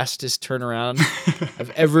the fastest turnaround I've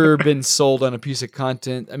ever been sold on a piece of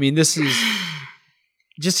content. I mean, this is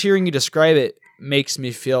just hearing you describe it makes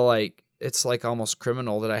me feel like it's like almost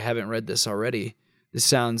criminal that I haven't read this already. This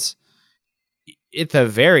sounds, at the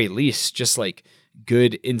very least, just like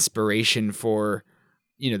good inspiration for,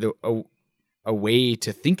 you know, a way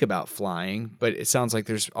to think about flying. But it sounds like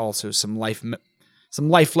there's also some life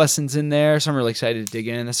lessons in there. So I'm really excited to dig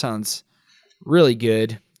in. That sounds really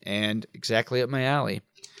good and exactly up my alley.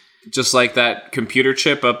 Just like that computer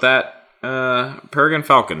chip up that Peregrine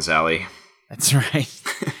Falcon's alley. That's right.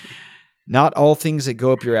 Not all things that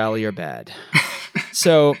go up your alley are bad.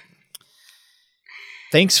 So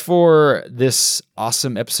thanks for this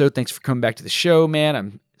awesome episode. Thanks for coming back to the show, man.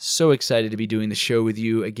 I'm so excited to be doing the show with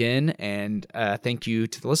you again. And thank you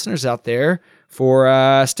to the listeners out there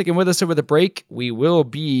for sticking with us over the break. We will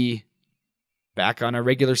be back on a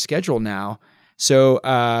regular schedule now. So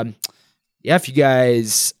if you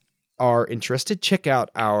guys are interested, check out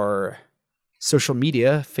our social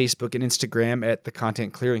media, Facebook and Instagram at The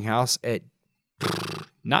Content Clearinghouse at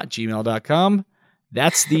not gmail.com.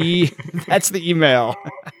 That's the email.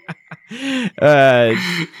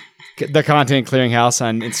 The Content Clearinghouse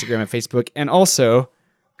on Instagram and Facebook, and also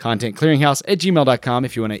contentclearinghouse at gmail.com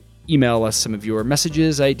if you want to email us some of your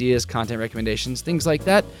messages, ideas, content recommendations, things like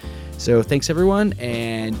that. So thanks everyone,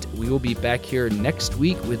 and we will be back here next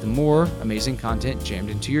week with more amazing content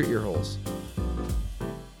jammed into your ear holes.